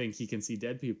sense. You think he can see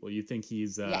dead people? You think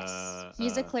he's Yes.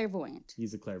 He's a clairvoyant.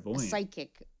 He's a A clairvoyant.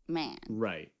 psychic man.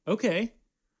 Right. Okay.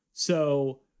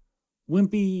 So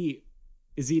Wimpy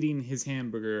is eating his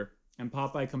hamburger and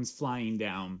Popeye comes flying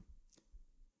down.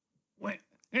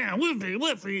 Yeah,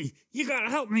 Wimpy, you gotta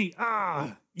help me.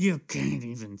 You can't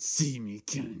even see me,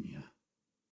 can you?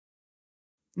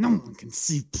 No one can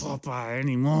see Popeye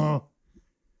anymore.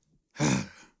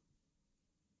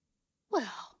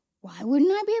 Well, why wouldn't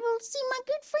I be able to see my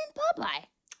good friend Popeye?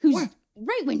 Who's What?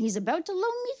 right when he's about to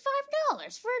loan me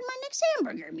 $5 for my next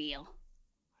hamburger meal.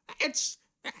 It's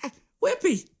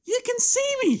Wimpy, you can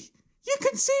see me. You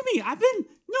can see me.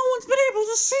 No one's been able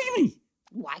to see me.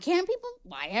 Why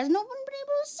has no one been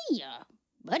able to see ya,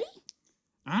 buddy?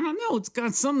 I don't know. It's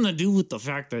got something to do with the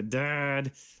fact that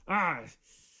Dad.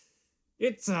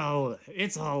 It's all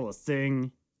a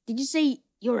thing. Did you say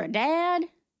you're a dad?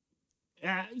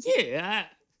 Yeah,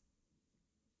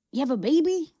 You have a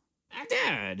baby? a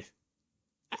dad.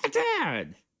 A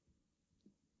dad.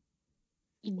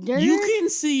 You're You can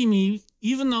see me,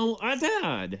 even though a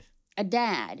dad. a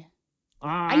dad.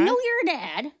 I know you're a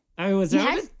dad. I was You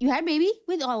had a baby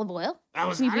with Olive Oil. I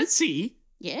was Sweet out Pea? at sea,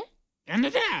 Yeah, and a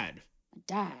dad. a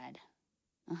dad.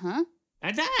 Uh-huh.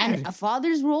 A dad. And a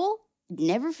father's role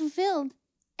never fulfilled,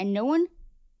 and no one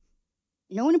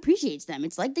appreciates them.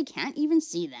 It's like they can't even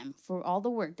see them for all the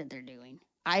work that they're doing.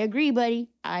 I agree, buddy.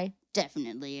 I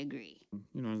definitely agree.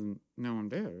 Doesn't know I'm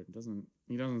there.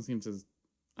 He doesn't seem to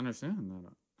understand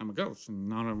that I'm a ghost and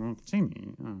not everyone can see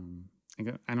me.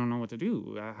 I don't know what to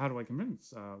do. How do I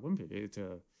convince Wimpy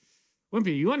to?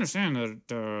 Wimpy, you understand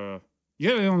that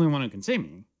you're the only one who can see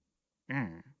me. Yeah.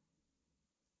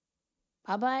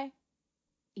 Popeye,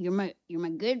 you're my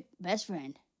good best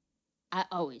friend. I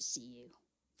always see you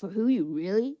for who you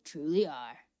really, truly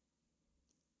are.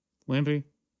 Wimpy,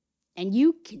 And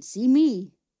you can see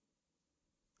me.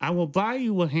 I will buy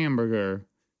you a hamburger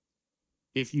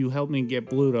if you help me get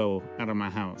Bluto out of my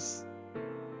house.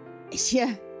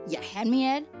 Yeah, you had me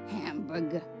at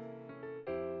hamburger.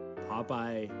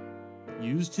 Popeye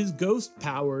used his ghost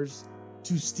powers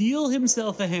to steal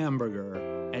himself a hamburger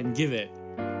and give it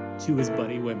to his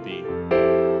buddy Wimpy.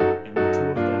 And the two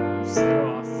of them set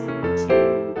off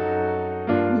to,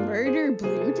 Murder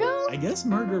Bluto? I guess,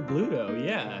 murder Bluto,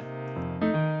 yeah.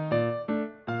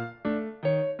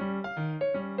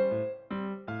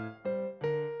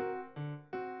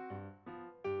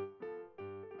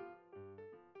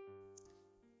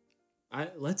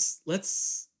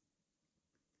 Let's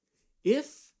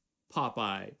if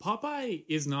Popeye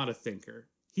is not a thinker.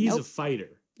 He's a Nope.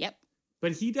 fighter. Yep.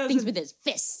 But he Things doesn't with his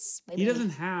fists. Baby. he doesn't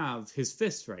have his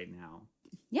fist right now.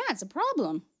 Yeah, it's a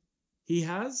problem. He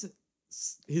has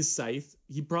his scythe.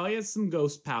 He probably has some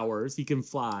ghost powers. He can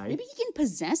fly. Maybe he can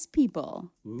possess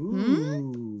people.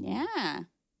 Ooh. Yeah.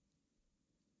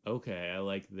 Okay, I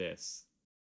like this.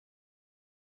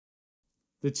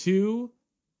 The two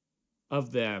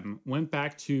of them went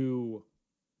back to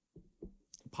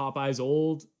Popeye's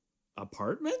old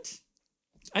apartment?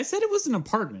 I said it was an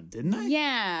apartment, didn't I?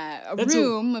 Yeah, a That's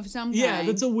room of some kind. Yeah,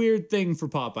 that's a weird thing for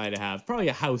Popeye to have. Probably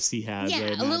a house he has. Yeah, I a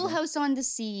little imagine. house on the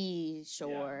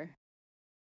seashore.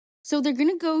 So they're going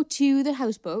to go to the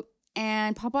houseboat,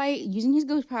 and Popeye, using his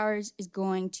ghost powers, is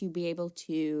going to be able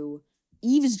to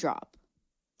eavesdrop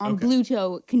on Okay.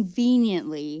 Bluto,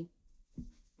 conveniently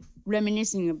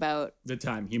reminiscing about The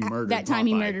time he murdered that time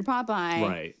he Popeye. murdered Popeye.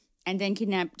 Right. And then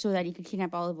kidnap, so that he could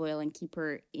kidnap Olive Oil and keep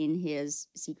her in his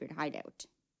secret hideout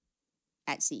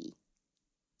at sea.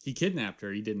 He kidnapped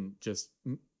her. He didn't just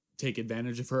take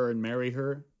advantage of her and marry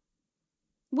her.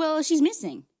 Well, she's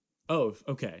missing. Oh,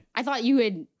 okay. I thought you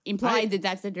had implied that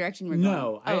that's the direction we're going.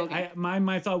 No, okay.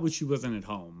 my thought was she wasn't at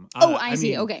home. I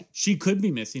see. Okay. She could be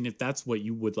missing if that's what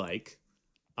you would like.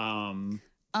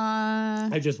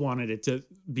 I just wanted it to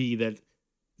be that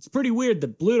it's pretty weird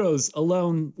that Bluto's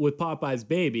alone with Popeye's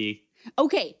baby.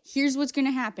 Okay, here's what's going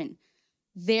to happen.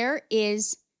 There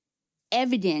is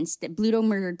evidence that Bluto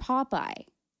murdered Popeye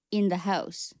in the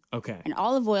house. Okay. And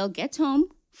Olive Oil gets home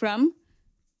from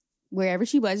wherever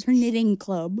she was, her knitting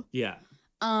club. Yeah.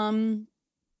 Um,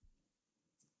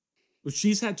 Well,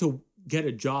 she's had to get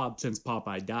a job since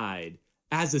Popeye died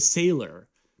as a sailor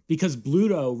because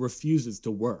Bluto refuses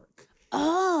to work.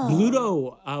 oh.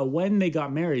 Bluto, when they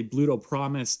got married, Bluto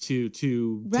promised to take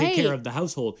care Right. of the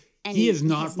household. And he has he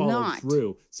not has followed not.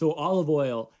 through. So Olive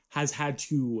Oil has had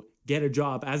to get a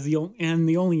job as the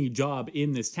only job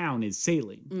in this town is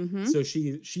sailing. Mhm. So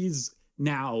she's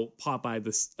now Popeye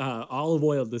Olive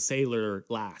Oil the sailor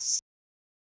lass.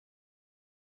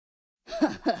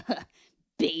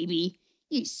 Baby,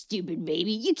 you stupid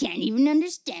baby. You can't even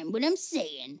understand what I'm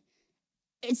saying.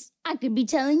 I could be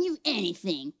telling you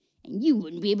anything, and you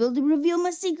wouldn't be able to reveal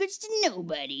my secrets to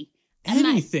nobody.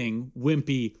 Anything,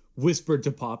 Wimpy whispered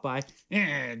to Popeye.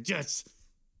 Just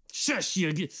shush,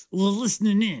 you're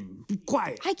listening in. Be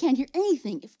quiet. I can't hear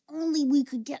anything. If only we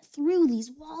could get through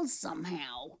these walls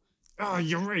somehow. Oh,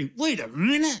 you're right. Wait a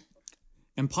minute.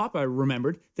 And Popeye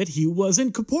remembered that he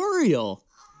wasn't corporeal.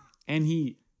 And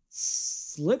he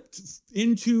slipped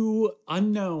into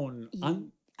unknown,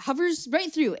 Hovers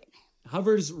right through it.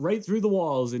 hovers right through the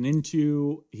walls and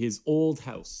into his old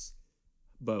house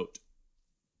boat.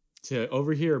 To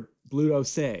overhear Bluto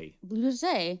say, Bluto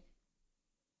say,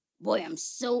 "Boy, I'm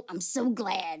so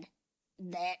glad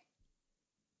that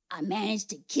I managed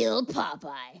to kill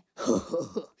Popeye.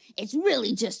 It's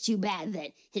really just too bad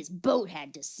that his boat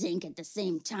had to sink at the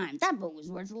same time. That boat was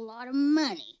worth a lot of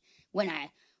money. When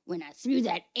I threw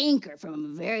that anchor from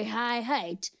a very high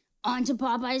height onto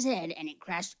Popeye's head, and it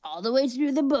crashed all the way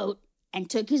through the boat and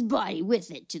took his body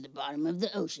with it to the bottom of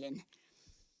the ocean."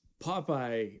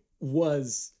 Popeye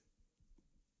was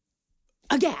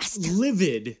Aghast.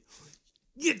 livid.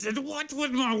 You did what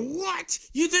with my what?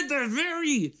 You did that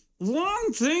very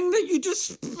long thing that you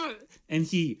just... And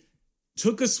he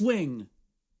took a swing,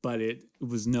 but it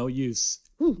was no use.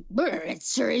 Ooh, brr, it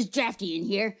sure is drafty in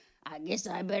here. I guess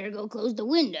I better go close the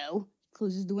window.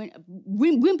 Closes the window.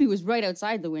 Wimpy was right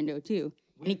outside the window, too.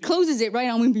 And he closes it right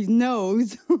on Wimpy's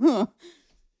nose.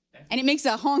 And it makes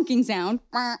a honking sound.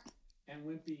 And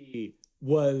Wimpy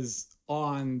was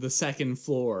on the second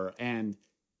floor, and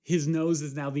his nose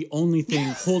is now the only thing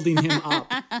holding him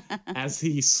up as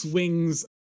he swings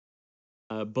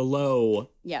below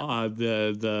Yeah.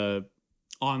 the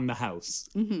on the house.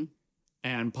 Mm-hmm.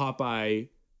 And Popeye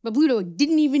But Bluto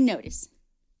didn't even notice.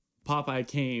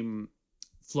 came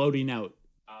floating out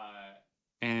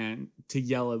and to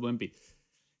yell at Wimpy.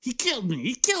 He killed me!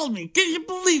 He killed me! Can you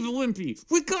believe it, Wimpy?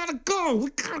 We gotta go! We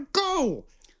gotta go!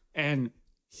 And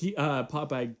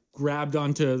Popeye grabbed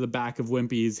onto the back of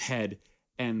Wimpy's head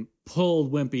and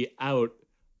pulled Wimpy out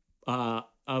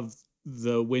of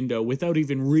the window without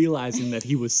even realizing that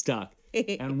he was stuck.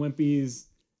 And Wimpy's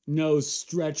nose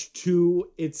stretched to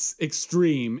its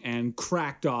extreme and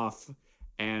cracked off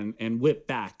and whipped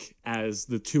back as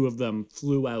the two of them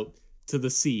flew out to the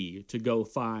sea to go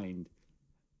find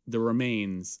the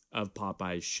remains of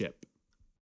Popeye's ship.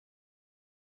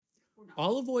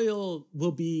 Olive Oil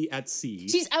will be at sea.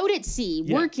 She's out at sea,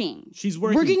 Yeah. working. She's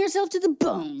working. Working herself to the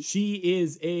bone. She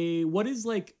is what is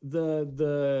like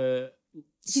the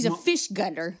She's a fish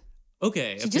gutter.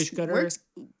 Okay, She a just fish gutter. works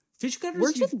Fish gutter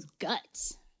with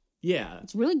guts. Yeah.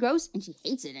 It's really gross, and she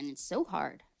hates it, and it's so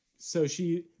hard. So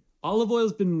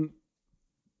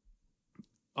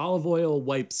Olive Oil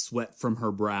wipes sweat from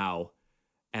her brow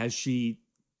as she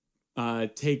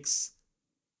takes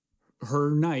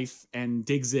her knife and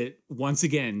digs it once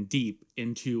again deep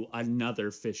into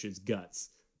another fish's guts,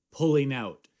 pulling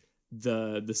out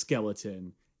the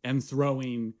skeleton and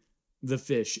throwing the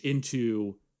fish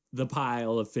into the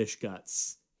pile of fish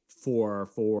guts for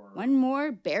one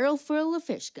more barrel full of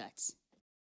fish guts.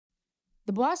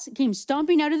 The boss came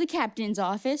stomping out of the captain's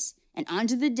office and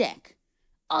onto the deck.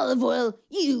 Olive Oyl,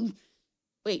 you...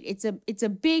 Wait, it's a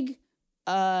big,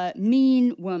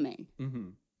 mean woman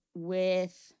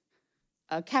with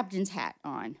a captain's hat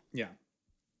on. Yeah.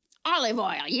 Olive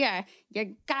Oyl, yeah,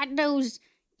 you got those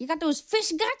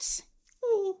fish guts?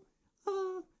 Oh,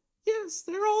 yes,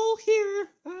 they're all here,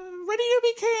 ready to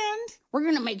be canned. We're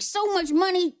gonna make so much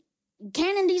money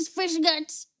canning these fish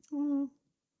guts.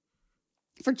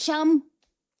 For Chum,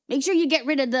 make sure you get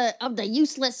rid of the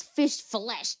useless fish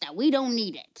flesh that we don't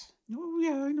need it. Oh,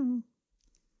 yeah, I know.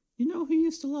 You know who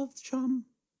used to love Chum?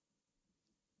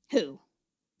 Who?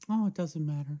 Oh, it doesn't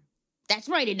matter. That's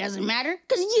right, it doesn't matter,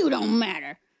 'cause you don't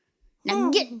matter.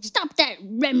 Now stop that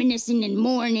reminiscing and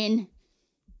mourning.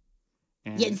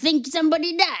 And You think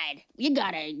somebody died. You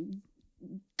gotta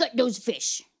gut those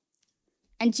fish.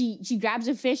 And she grabs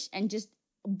a fish and just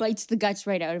bites the guts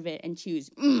right out of it and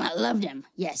chews. I love them,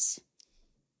 yes.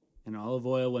 And Olive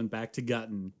Oyl went back to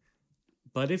gutting.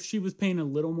 But if she was paying a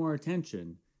little more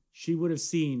attention, she would have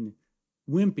seen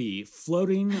Wimpy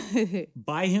floating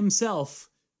by himself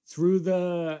through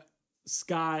the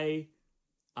sky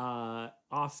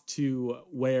off to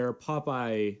where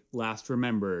Popeye last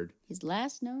remembered. His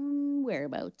last known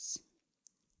whereabouts.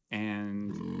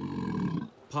 And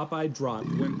Popeye dropped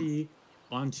Wimpy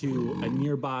onto a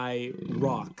nearby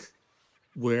rock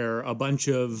where a bunch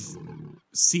of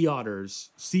sea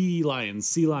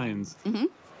lions,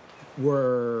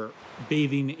 were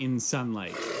bathing in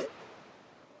sunlight.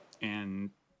 And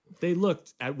they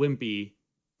looked at Wimpy,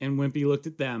 and Wimpy looked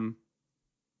at them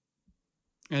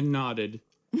and nodded.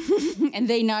 And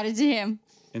they nodded to him.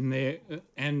 And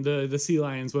the sea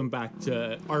lions went back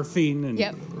to arfing and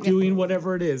Yep. doing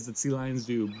whatever it is that sea lions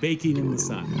do, baking in the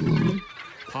sun.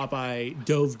 Popeye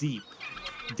dove deep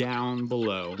down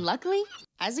below. Luckily,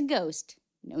 as a ghost,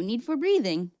 no need for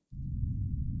breathing.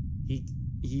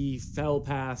 He fell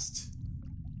past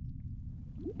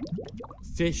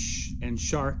fish and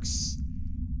sharks,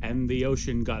 and the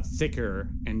ocean got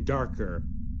thicker and darker.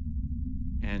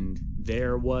 And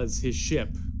there was his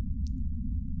ship.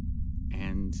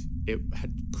 And it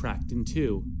had cracked in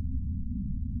two.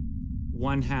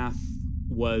 One half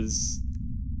was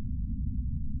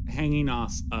hanging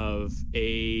off of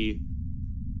a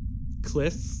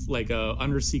cliff, like a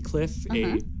undersea cliff,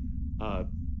 Like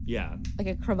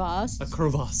a crevasse. a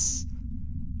crevasse.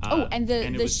 And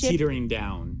it the was ship teetering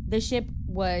down. The ship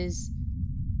was...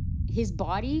 His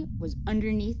body was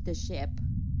underneath the ship,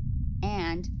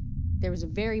 and there was a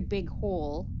very big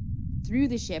hole through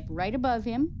the ship right above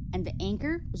him, and the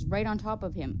anchor was right on top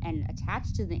of him, and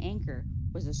attached to the anchor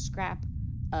was a scrap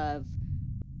of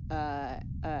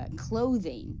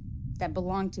clothing that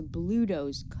belonged to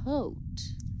Bluto's coat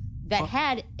that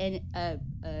had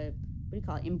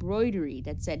embroidery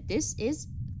that said, "This is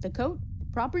the coat,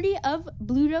 property of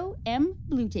Bluto M.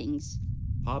 Blutings,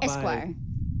 Esquire."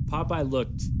 Popeye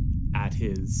looked at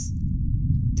his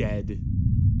dead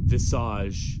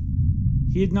visage.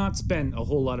 He had not spent a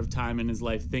whole lot of time in his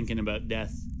life thinking about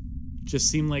death. Just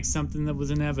seemed like something that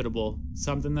was inevitable,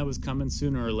 something that was coming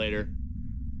sooner or later.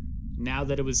 Now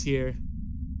that it was here,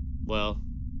 well...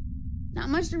 Not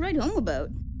much to write home about.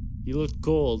 He looked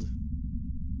cold.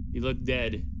 He looked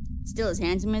dead. Still as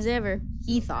handsome as ever,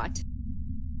 he thought.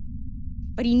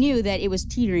 But he knew that it was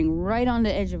teetering right on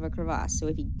the edge of a crevasse, so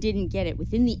if he didn't get it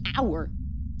within the hour,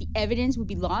 the evidence would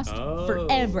be lost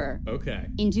forever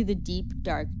into the deep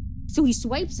dark. So he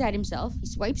swipes at himself, he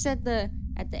swipes at the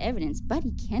evidence, but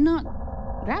he cannot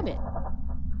grab it.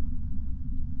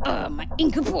 My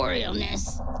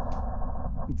incorporealness.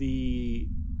 The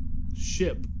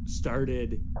ship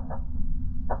started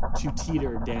to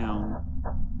teeter down,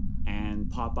 and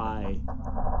Popeye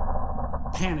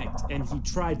panicked, and he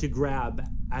tried to grab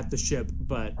at the ship,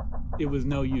 but it was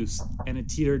no use, and it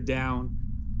teetered down,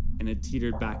 and it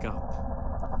teetered back up.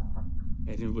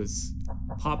 And it was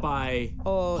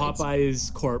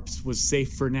Popeye's corpse was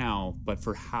safe for now, but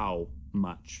for how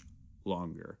much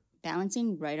longer?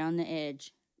 Balancing right on the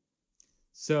edge.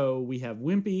 So we have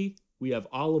Wimpy, we have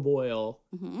Olive Oyl.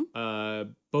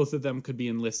 Both of them could be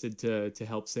enlisted to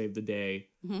help save the day.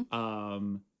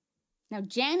 Now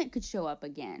Janet could show up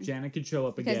again.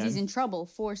 Because he's in trouble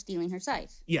for stealing her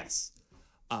scythe. Yes.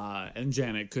 And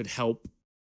Janet could help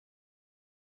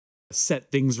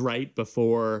set things right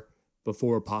before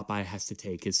Popeye has to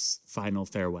take his final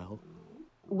farewell.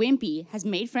 Wimpy has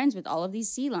made friends with all of these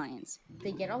sea lions.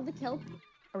 They get all the kelp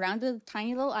around the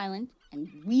tiny little island and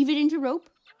weave it into rope,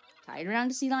 tie it around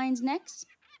the sea lions' necks,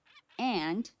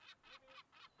 and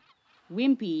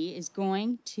Wimpy is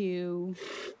going to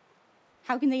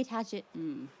How can they attach it?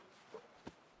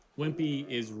 Wimpy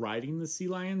is riding the sea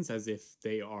lions as if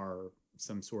they are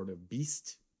some sort of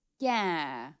beast.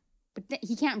 Yeah. But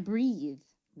he can't breathe,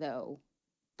 though.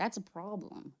 That's a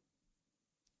problem.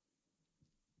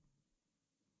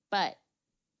 But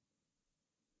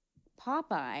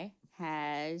Popeye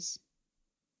has...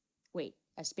 Wait,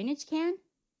 a spinach can?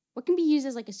 What can be used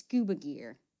as like a scuba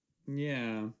gear?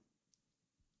 Yeah.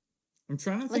 I'm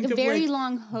trying to Like think a of very like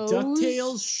long hose?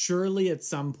 DuckTales. Surely at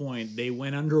some point they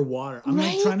went underwater. I'm like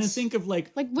Right? trying to think of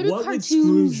like Like, what what do would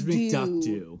Scrooge cartoons McDuck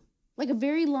do? do? Like a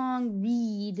very long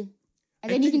reed. And I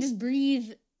then you can think- just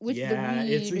breathe with the Yeah,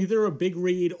 reed. it's either a big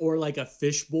reed or like a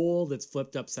fish bowl that's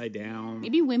flipped upside down.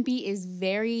 Maybe Wimpy is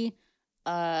very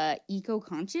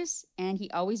eco-conscious, and he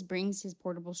always brings his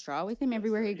portable straw with him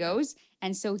everywhere he goes.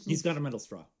 And so He's got a metal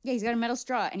straw. Yeah, he's got a metal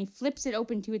straw, and he flips it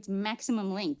open to its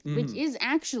maximum length, which Mhm. is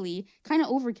actually kind of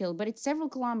overkill, but it's several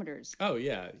kilometers. Oh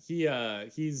yeah,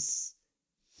 he's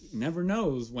never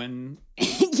knows when.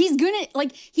 He's gonna,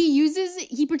 like,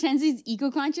 he pretends he's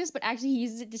eco-conscious, but actually he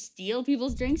uses it to steal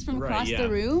people's drinks from Right, across yeah. the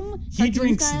room. He cartoon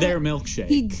drinks style. their milkshake.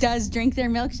 He does drink their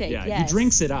milkshake, Yeah, yes. he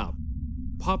drinks it up.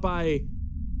 Popeye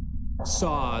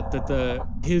saw that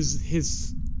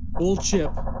his old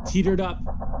ship teetered up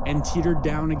and teetered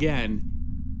down again,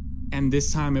 and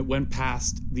this time it went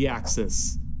past the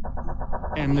axis,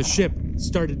 and the ship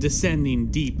started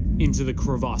descending deep into the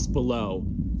crevasse below.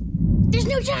 There's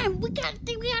no time. We gotta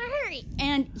hurry.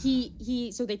 And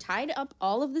so they tied up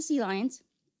all of the sea lions.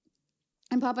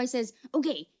 And Popeye says,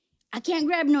 "Okay, I can't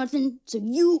grab nothing, so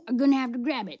you are gonna have to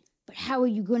grab it. But how are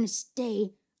you gonna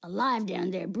stay alive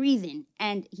down there breathing?"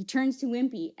 And he turns to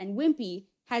Wimpy, and Wimpy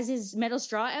has his metal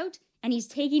straw out, and he's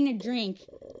taking a drink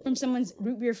from someone's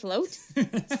root beer float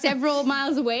several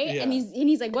miles away. Yeah. And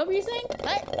he's like, "What were you saying?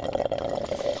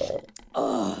 What?"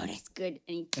 Oh, that's good.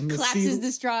 And he And the collapses sea-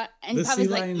 the straw, and The sea Popeye's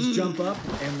like, lions jump up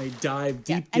and they dive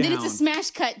deep and down. then it's a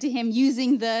smash cut to him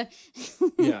using the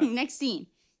Yeah. next scene,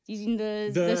 using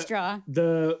the straw.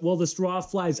 The straw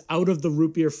flies out of the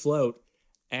root beer float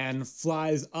and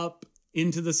flies up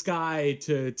into the sky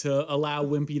to allow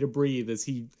Wimpy to breathe as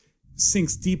he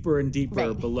sinks deeper and deeper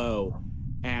Right. below.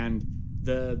 And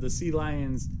the sea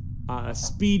lions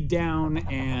speed down,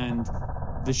 and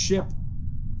the ship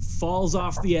falls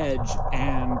off the edge,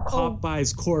 and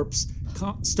Popeye's corpse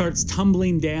starts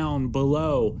tumbling down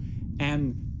below,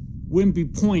 and Wimpy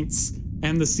points,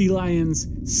 and the sea lions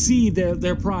see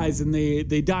their prize, and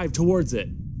they dive towards it.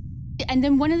 And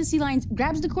then one of the sea lions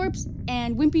grabs the corpse,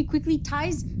 and Wimpy quickly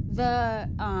ties the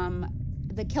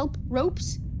kelp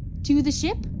ropes to the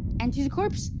ship and to the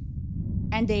corpse,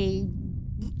 and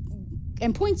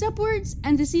points upwards,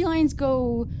 and the sea lions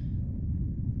go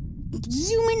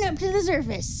zooming up to the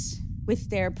surface with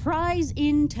their prize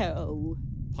in tow.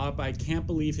 Popeye can't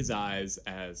believe his eyes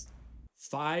as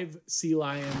 5 sea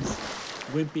lions,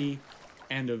 Wimpy,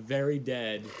 and a very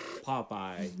dead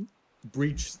Popeye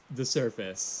breach the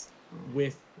surface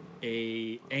with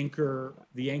the anchor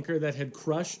that had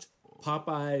crushed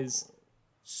Popeye's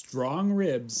strong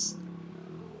ribs.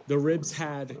 The ribs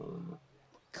had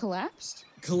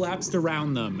collapsed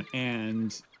around them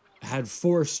and had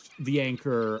forced the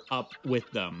anchor up with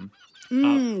them.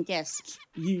 Yes.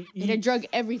 It It had drug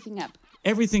everything up.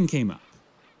 Everything came up.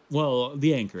 Well,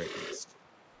 the anchor at least.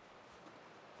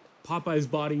 Popeye's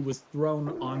body was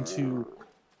thrown onto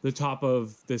the top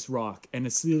of this rock, and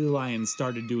a sea lion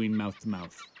started doing mouth to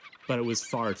mouth, but it was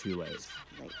far too late.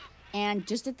 Right. And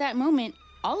just at that moment,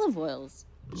 Olive Oil's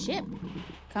ship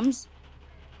comes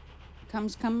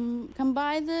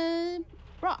by the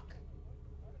rock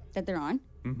that they're on.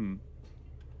 Mm-hmm.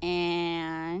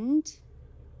 And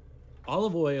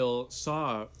Olive Oil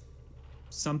saw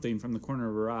something from the corner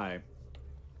of her eye.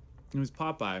 It was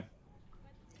Popeye,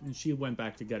 and she went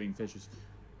back to gutting fishes.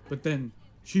 But then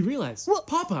she realized,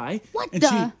 Popeye, what and the?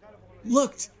 she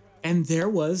looked, and there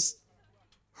was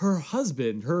her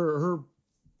husband, her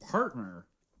partner,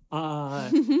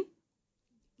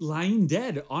 lying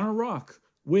dead on a rock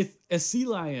with a sea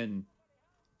lion.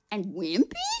 And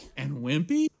Wimpy? And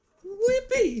Wimpy?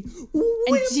 Wimpy!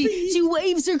 And she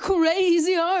waves her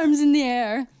crazy arms in the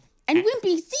air. And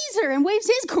Wimpy sees her and waves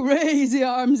his crazy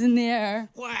arms in the air.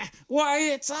 Why,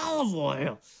 it's Olive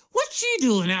Oil. What's she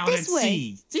doing out This at way.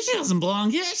 sea? She doesn't belong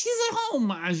here. She's at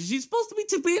home. She's supposed to be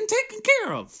being taken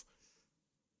care of.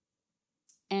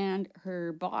 And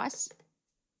her boss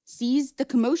sees the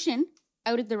commotion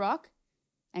out at the rock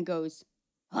and goes,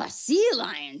 "Oh, sea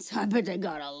lions! I bet they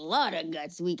got a lot of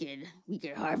guts we could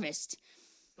harvest."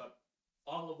 But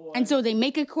Olive Oil. And so they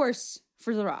make a course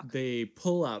for the rock. They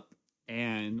pull up,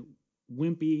 and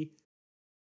Wimpy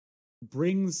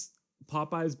brings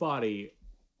Popeye's body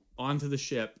onto the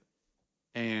ship,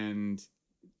 and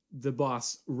the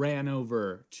boss ran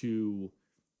over to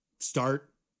start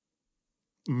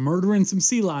murdering some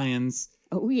sea lions.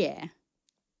 Oh, yeah.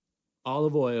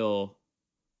 Olive Oyl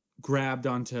grabbed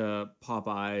onto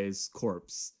Popeye's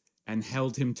corpse and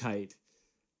held him tight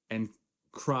and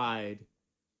cried.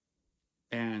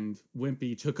 And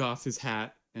Wimpy took off his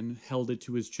hat and held it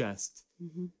to his chest.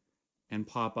 Mm-hmm. And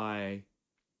Popeye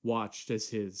watched as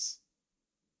his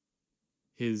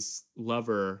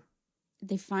lover...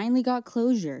 They finally got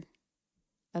closure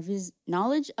of his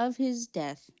knowledge of his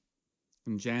death.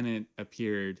 And Janet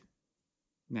appeared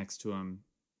next to him.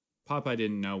 Popeye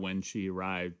didn't know when she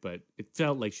arrived, but it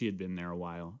felt like she had been there a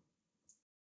while.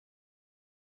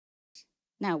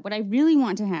 Now, what I really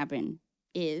want to happen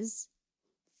is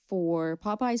for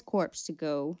Popeye's corpse to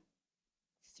go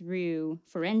through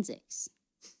forensics.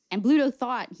 And Bluto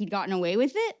thought he'd gotten away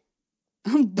with it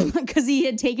because he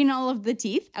had taken all of the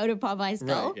teeth out of Popeye's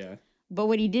skull. Right, yeah. But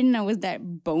what he didn't know was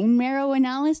that bone marrow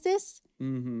analysis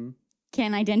Mm-hmm.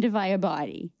 can identify a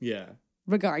body, Yeah.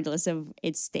 regardless of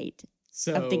its state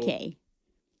So of decay.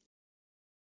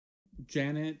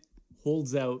 Janet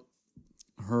holds out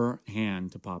her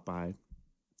hand to Popeye,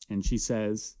 and she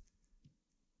says,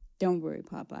 Don't worry,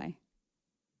 Popeye.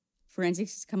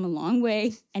 Forensics has come a long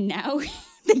way, and now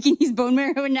they can use bone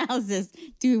marrow analysis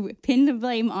to pin the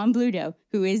blame on Bluto,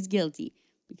 who is guilty,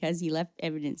 because he left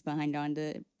evidence behind on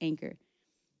the anchor.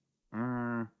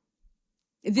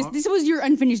 This was your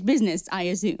unfinished business, I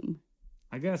assume.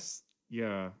 I guess,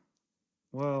 yeah.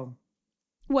 Well,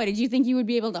 What, did you think you would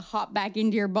be able to hop back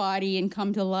into your body and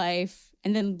come to life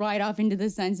and then ride off into the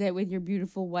sunset with your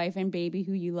beautiful wife and baby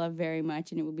who you love very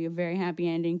much, and it will be a very happy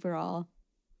ending for all?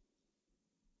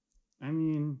 I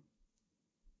mean...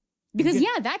 Because,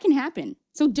 yeah, that can happen.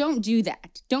 So don't do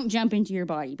that. Don't jump into your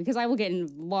body, because I will get in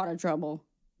a lot of trouble.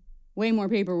 Way more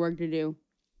paperwork to do.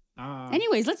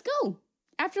 Anyways, let's go.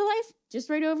 Afterlife, just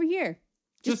right over here.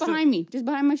 Just behind me. Just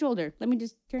behind my shoulder. Let me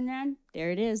just turn around. There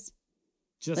it is.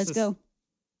 Let's go.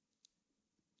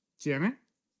 Janet?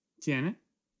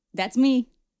 That's me.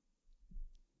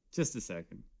 Just a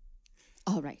second.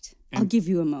 All right. I'll give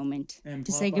you a moment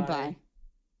to say Popeye goodbye.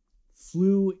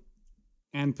 Flew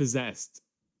and possessed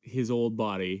his old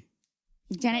body.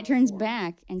 Janet turns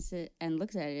back and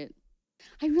looks at it.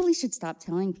 I really should stop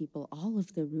telling people all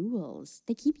of the rules.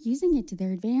 They keep using it to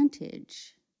their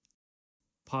advantage.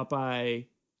 Popeye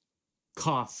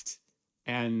coughed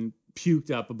and puked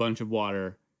up a bunch of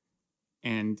water,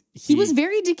 and he was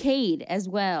very decayed as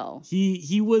well.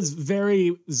 He was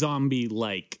very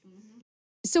zombie-like.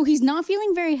 So he's not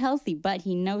feeling very healthy, but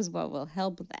he knows what will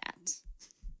help that.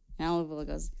 And Olive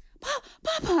goes,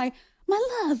 Popeye, my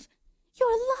love, you're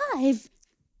alive.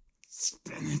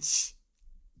 Spinach.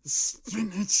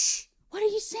 What are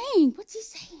you saying? What's he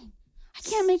saying? I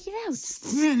can't make it out.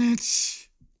 Spinach.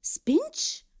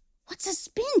 Spinch? What's a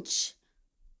spinch?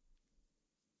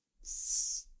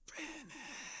 Spinach.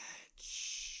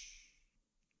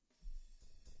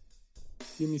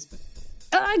 Give me spinach.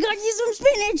 I got you some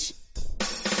spinach.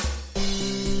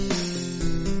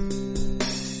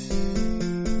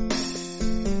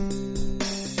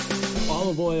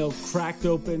 Olive Oyl cracked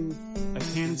open a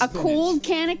can of spinach. A cold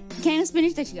can of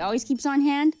spinach that she always keeps on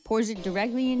hand, pours it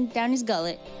directly down his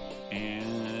gullet.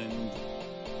 And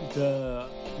the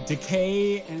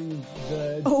decay and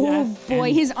the Oh death boy,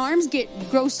 and, his arms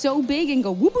grow so big and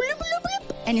go whoop loop loop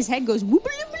loop, and his head goes whoop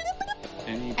loop loop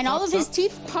loop, and all of his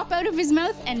teeth pop out of his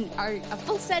mouth and are a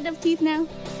full set of teeth now.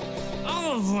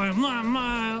 Olive Oyl,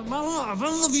 my love, I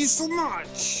love you so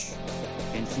much.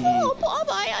 And he Popeye,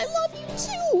 I love you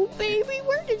too, baby.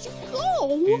 Where did you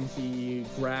go? and he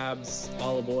grabs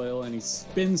Olive Oyl and he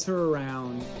spins her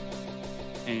around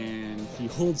and he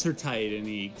holds her tight and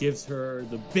he gives her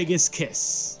the biggest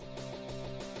kiss.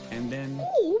 And then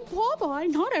Oh, Popeye,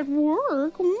 not at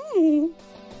work. Mm.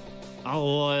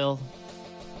 Olive Oyl,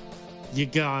 you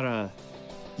gotta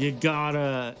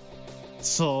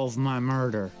solve my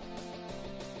murder.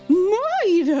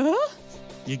 Maida?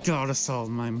 You gotta solve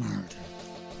my murder.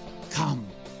 Come.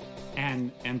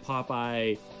 And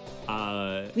Popeye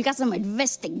We got some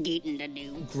investigating to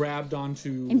do. grabbed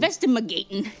onto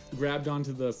Investigating.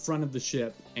 the front of the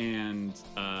ship and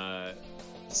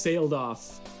sailed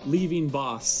off, leaving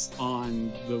Boss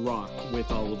on the rock with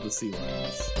all of the sea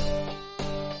lions.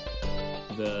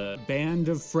 The band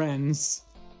of friends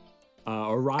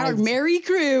arrived. Our merry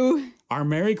crew. Our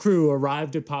merry crew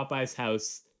arrived at Popeye's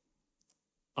house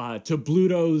to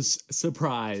Bluto's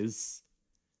surprise.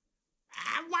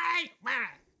 Wait!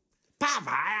 Popeye,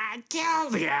 I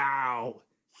killed you!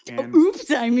 And, Oops,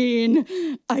 I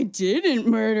didn't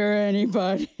murder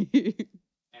anybody.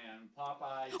 and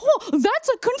Popeye. Oh, that's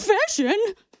a confession.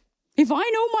 If I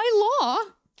know my law,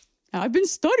 I've been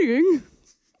studying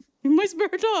in my spare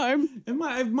time. In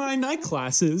my night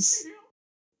classes,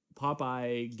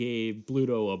 Popeye gave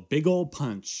Bluto a big old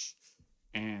punch,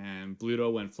 and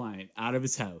Bluto went flying out of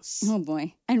his house. Oh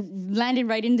boy. And landed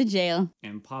right in the jail.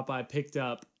 And Popeye picked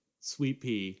up Sweet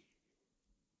Pea.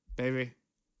 Baby,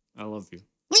 I love you.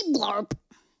 We blarp.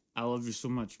 I love you so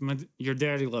much. Your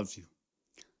daddy loves you.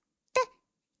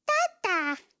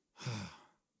 Da.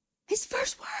 His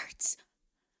first words.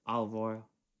 Olive oil,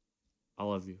 I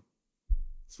love you.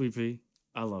 Sweet Pea,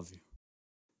 I love you.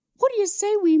 What do you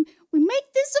say we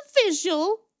make this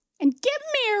official and get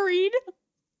married?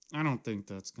 I don't think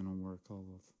that's gonna work,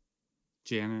 Olive.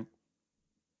 Janet.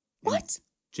 What?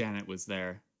 Janet was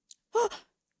there.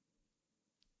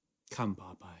 Come,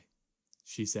 Popeye,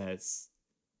 she says.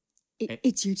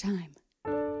 It's your time.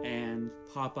 And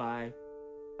Popeye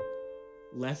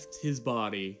left his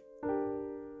body,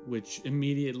 which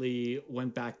immediately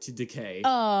went back to decay,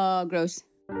 Oh, gross.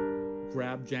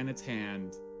 grabbed Janet's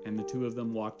hand, and the two of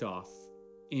them walked off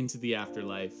into the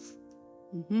afterlife,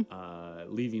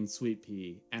 leaving Sweet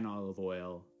Pea and Olive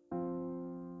Oil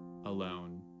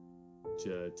alone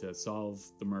to solve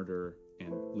the murder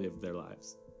and live their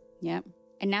lives. Yep.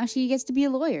 And now she gets to be a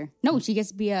lawyer. No, she gets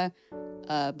to be a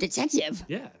detective.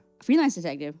 Yeah, A freelance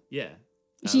detective. yeah.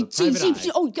 She Private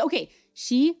Eye. okay.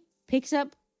 She picks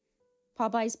up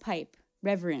Popeye's pipe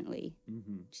reverently.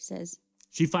 Mm-hmm. She says,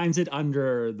 She finds it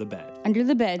under the bed. under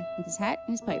the bed with his hat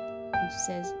and his pipe. And she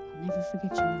says, I'll never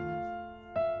forget you,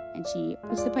 my love. And she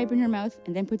puts the pipe in her mouth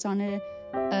and then puts on a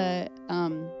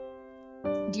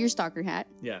deerstalker hat.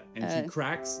 Yeah, and she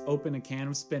cracks open a can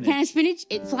of spinach. Can of spinach.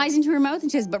 It flies into her mouth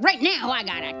and she says, but right now I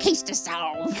got a case to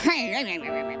solve.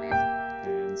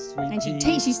 And Sweet And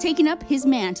Pea, she's taken up his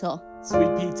mantle.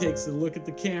 Sweet Pea takes a look at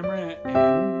the camera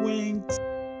and winks.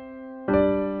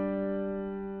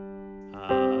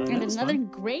 And That's another fun.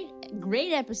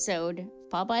 great episode,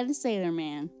 Popeye the Sailor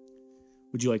Man.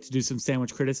 Would you like to do some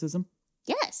sandwich criticism?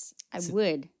 Yes, I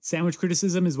would. Sandwich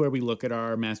criticism is where we look at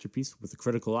our masterpiece with a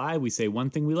critical eye. We say one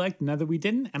thing we liked, another we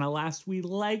didn't, and a last we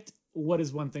liked. What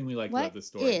is one thing we liked about What the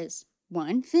story? is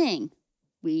one thing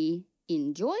we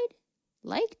enjoyed,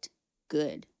 liked,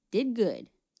 good, did good?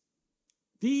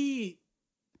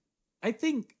 I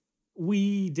think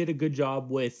we did a good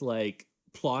job with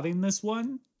plotting this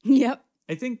one. Yep.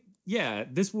 I think, yeah,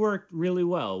 this worked really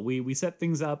well. We set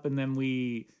things up and then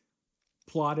we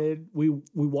plotted. We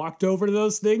walked over to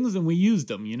those things and we used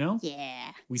them, you know?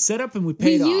 Yeah. We set up and we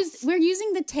paid off. We're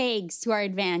using the tags to our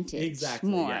advantage.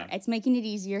 Exactly, more. yeah. It's making it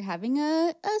easier having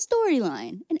a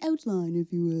storyline, an outline,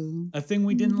 if you will. A thing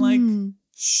we didn't like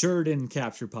sure didn't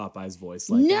capture Popeye's voice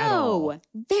at all. No,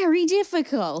 very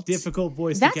difficult. Difficult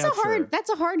voice That's to capture. That's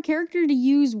a hard character to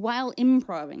use while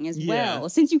improving as Yeah. well,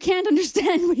 since you can't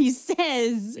understand what he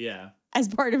says Yeah. as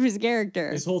part of his character.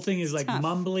 This whole thing is tough.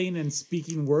 mumbling and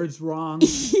speaking words wrong.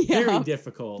 Yeah. Very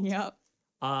difficult. Yep.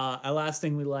 A last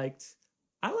thing we liked.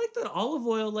 I like that Olive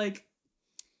Oil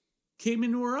came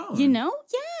into her own. You know?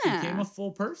 Became Yeah. a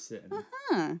full person.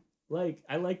 Huh.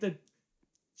 I like that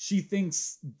she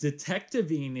thinks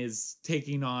detectiving is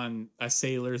taking on a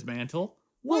sailor's mantle.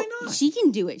 Why Well, not? she can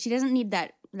do it. She doesn't need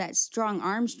that strong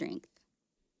arm strength.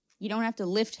 You don't have to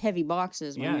lift heavy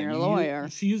boxes when you're a lawyer.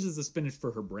 She uses the spinach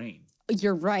for her brain.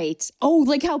 You're right. Oh,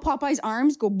 like how Popeye's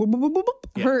arms go boop, boop, boop, boop, boop.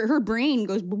 Yeah. Her brain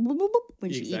goes boop, boop, boop, boop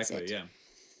when she eats it. Yeah.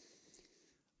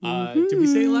 Did we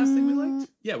say the last thing we liked?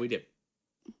 Yeah, we did.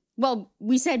 Well,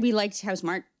 we said we liked how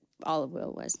smart Olive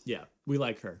Oil was. Yeah, we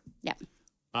like her. Yeah.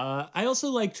 I also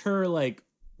liked her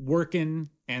working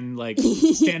and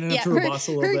standing up to her boss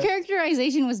a little her bit.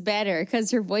 characterization was better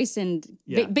because her voice and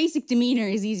Yeah. basic demeanor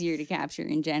is easier to capture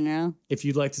in general. If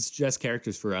you'd like to suggest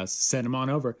characters for us, send them on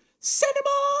over. Send them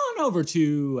on over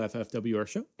to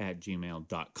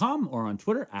ffwrshow@gmail.com or on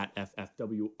Twitter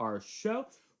 @ffwrshow.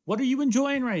 What are you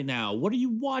enjoying right now? What are you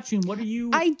watching? What are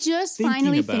you... I just thinking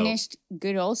finally about? finished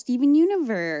good old Steven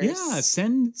Universe. Yeah,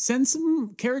 send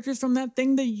some characters from that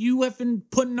thing that you have been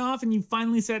putting off and you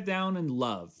finally sat down and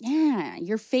loved. Yeah,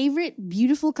 your favorite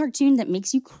beautiful cartoon that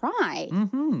makes you cry.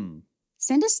 Mm-hmm.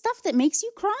 Send us stuff that makes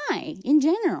you cry in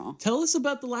general. Tell us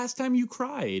about the last time you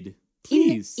cried,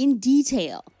 please. In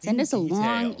detail. Send us a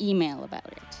long email about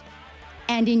it.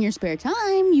 And in your spare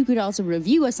time, you could also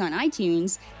review us on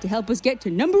iTunes to help us get to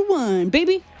 #1,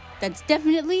 baby. That's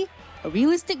definitely a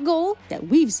realistic goal that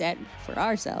we've set for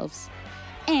ourselves.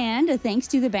 And a thanks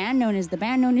to the band known as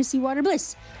Seawater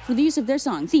Bliss for the use of their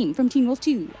song theme from Teen Wolf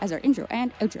 2 as our intro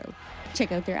and outro.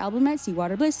 Check out their album at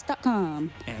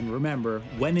seawaterbliss.com. And remember,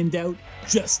 when in doubt,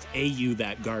 just AU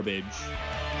that garbage.